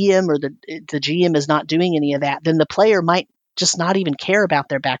the DM or the GM is not doing any of that, then the player might just not even care about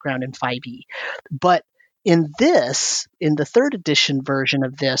their background in 5e. But in the 3rd edition version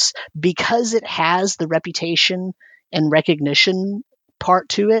of this, because it has the reputation and recognition part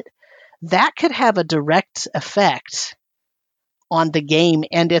to it, that could have a direct effect on the game,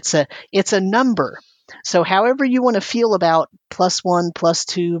 and it's a number. So however you want to feel about +1,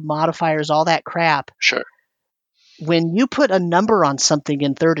 +2, modifiers, all that crap. Sure. When you put a number on something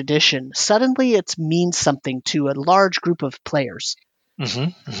in 3rd edition, suddenly it means something to a large group of players.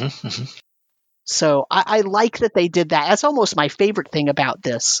 So I like that they did that. That's almost my favorite thing about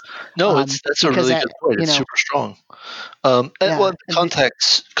this. No, that's a really good point. It's super strong. The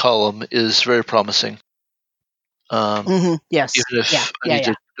context column is very promising. Yes. Even if I need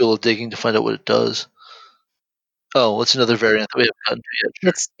to do a little digging to find out what it does. Oh, what's another variant that we haven't gotten to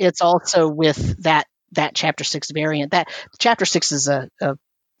yet? It's also with that chapter 6 variant. That chapter 6 is a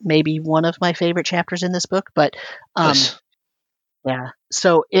maybe one of my favorite chapters in this book, but nice. Yeah.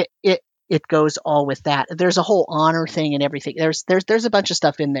 So it goes all with that. There's a whole honor thing and everything. There's a bunch of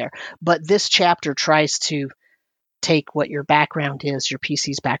stuff in there, but this chapter tries to take what your background is, your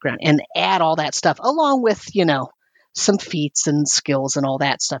PC's background, and add all that stuff along with, some feats and skills and all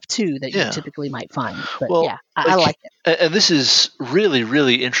that stuff too that you typically might find. But I like it. And this is really,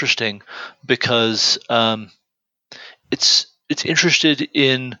 really interesting because it's interested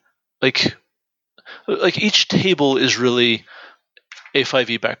in like each table is really a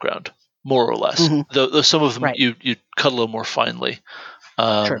 5e background, more or less. Though some of them you cut a little more finely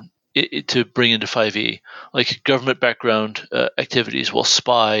to bring into 5e, like government background activities. Well,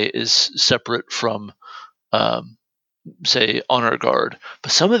 spy is separate from say honor guard,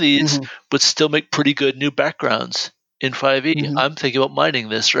 but some of these would still make pretty good new backgrounds in 5e. I'm thinking about mining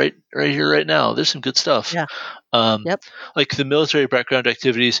this right here, right now. There's some good stuff. Like the military background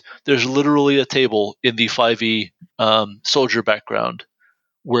activities, there's literally a table in the 5e soldier background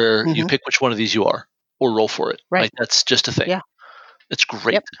where you pick which one of these you are or roll for it. Right. Like, that's just a thing. Yeah. It's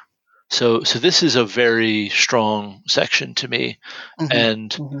great. Yep. So this is a very strong section to me,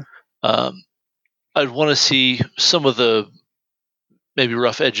 and I'd want to see some of the maybe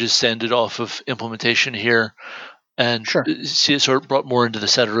rough edges sanded off of implementation here, and see it sort of brought more into the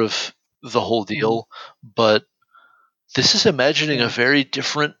center of the whole deal. But this is imagining a very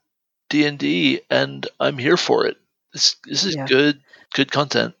different D&D, and I'm here for it. This is good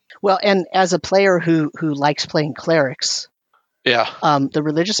content. Well, and as a player who likes playing clerics, the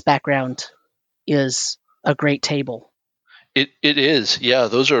religious background is a great table. It is. Yeah,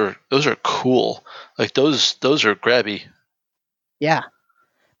 those are cool. Like those are grabby. Yeah.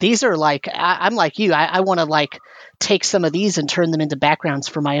 These are like, I'm like you. I want to like take some of these and turn them into backgrounds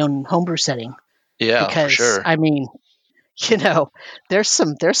for my own homebrew setting. Yeah, because, for sure. I mean, there's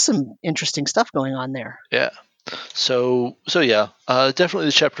some interesting stuff going on there. Yeah. So yeah, definitely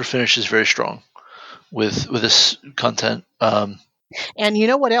the chapter finish is very strong with this content. And you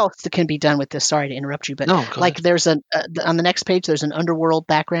know what else that can be done with this? Sorry to interrupt you, but like there's on the next page, there's an underworld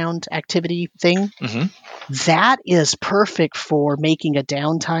background activity thing. That is perfect for making a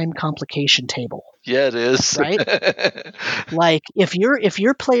downtime complication table. Yeah, it is. Right? Like if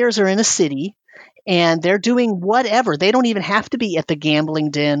your players are in a city and they're doing whatever, they don't even have to be at the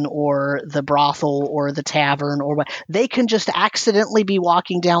gambling den or the brothel or the tavern or what. They can just accidentally be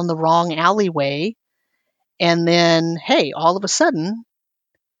walking down the wrong alleyway. And then, hey, all of a sudden,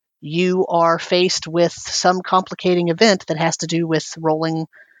 you are faced with some complicating event that has to do with rolling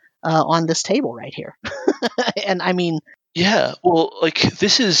on this table right here. And I mean, yeah, well, like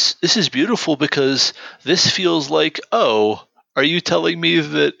this is beautiful because this feels like, oh, are you telling me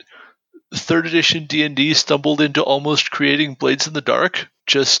that 3rd edition D&D stumbled into almost creating Blades in the Dark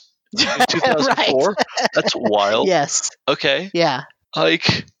just in 2004? Right. That's wild. Yes. Okay. Yeah.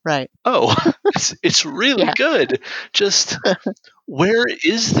 Like, right. Oh, it's really good. Just where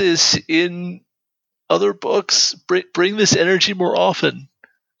is this in other books? Bring this energy more often.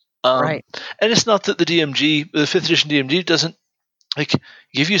 Right. And it's not that the 5th edition DMG doesn't like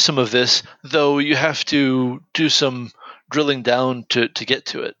give you some of this, though you have to do some drilling down to get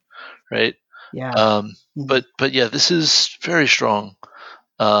to it, right? Yeah. But yeah, this is very strong.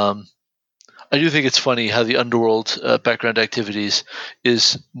 I do think it's funny how the Underworld background activities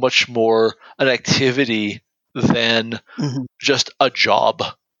is much more an activity than just a job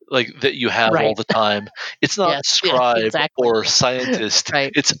like that you have all the time. It's not scribe or scientist.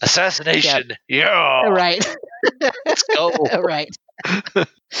 Right. It's assassination. Yeah. Right. Let's go. Right.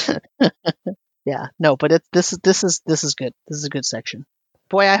 Yeah. No, but this is good. This is a good section.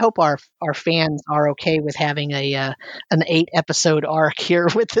 Boy, I hope our fans are okay with having an 8-episode arc here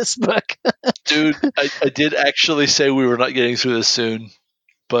with this book. Dude, I did actually say we were not getting through this soon,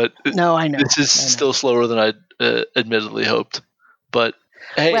 but no, I know this is still slower than I admittedly hoped. But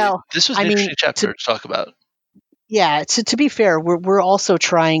hey, this was an interesting chapter to talk about. Yeah, to be fair, we're also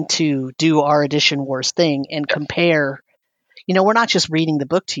trying to do our Edition Wars thing and compare. We're not just reading the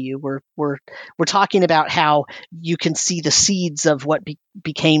book to you. We're talking about how you can see the seeds of what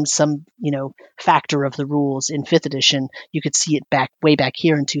became some factor of the rules in 5th edition. You could see it way back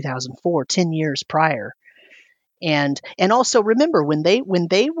here in 2004, 10 years prior. And also remember when they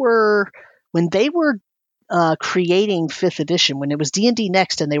were creating 5th edition, when it was D&D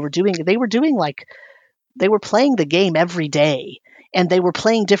Next, and they were playing the game every day, and they were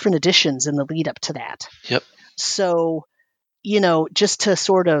playing different editions in the lead up to that. Yep. So just to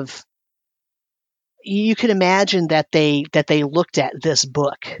sort of, you can imagine that they looked at this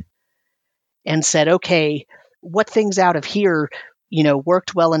book and said, okay, what things out of here,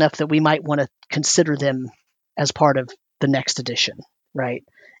 worked well enough that we might want to consider them as part of the next edition, right?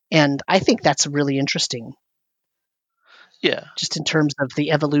 And I think that's really interesting. Yeah. Just in terms of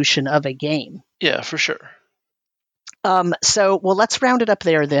the evolution of a game. Yeah, for sure. So let's round it up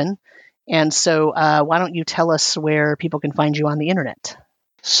there then. And so why don't you tell us where people can find you on the internet?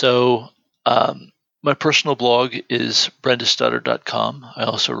 So my personal blog is brendastoddard.com. I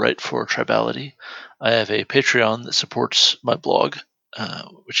also write for Tribality. I have a Patreon that supports my blog,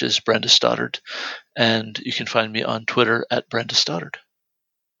 which is Brenda Stoddard. And you can find me on Twitter at Brenda Stoddard.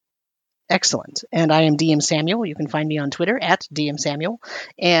 Excellent. And I am DM Samuel. You can find me on Twitter at DM Samuel.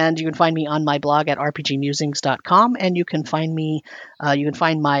 And you can find me on my blog at rpgmusings.com. And you can find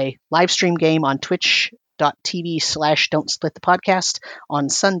my live stream game on twitch.tv/Don't Split the Podcast on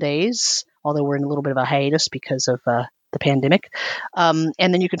Sundays, although we're in a little bit of a hiatus because of the pandemic. And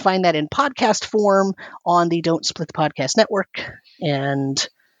then you can find that in podcast form on the Don't Split the Podcast network. And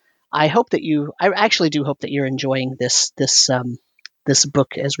I actually do hope that you're enjoying this this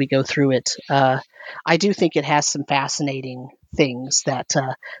book as we go through it. I do think it has some fascinating things that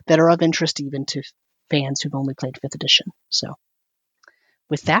are of interest even to fans who've only played 5th edition. So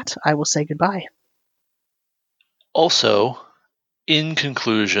with that, I will say goodbye. Also, in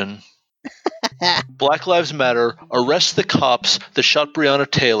conclusion, Black Lives Matter, arrest the cops that shot Breonna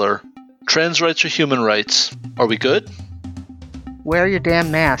Taylor, trans rights are human rights. Are we good? Wear your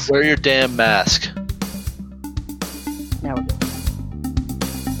damn mask. Wear your damn mask. Now we're good.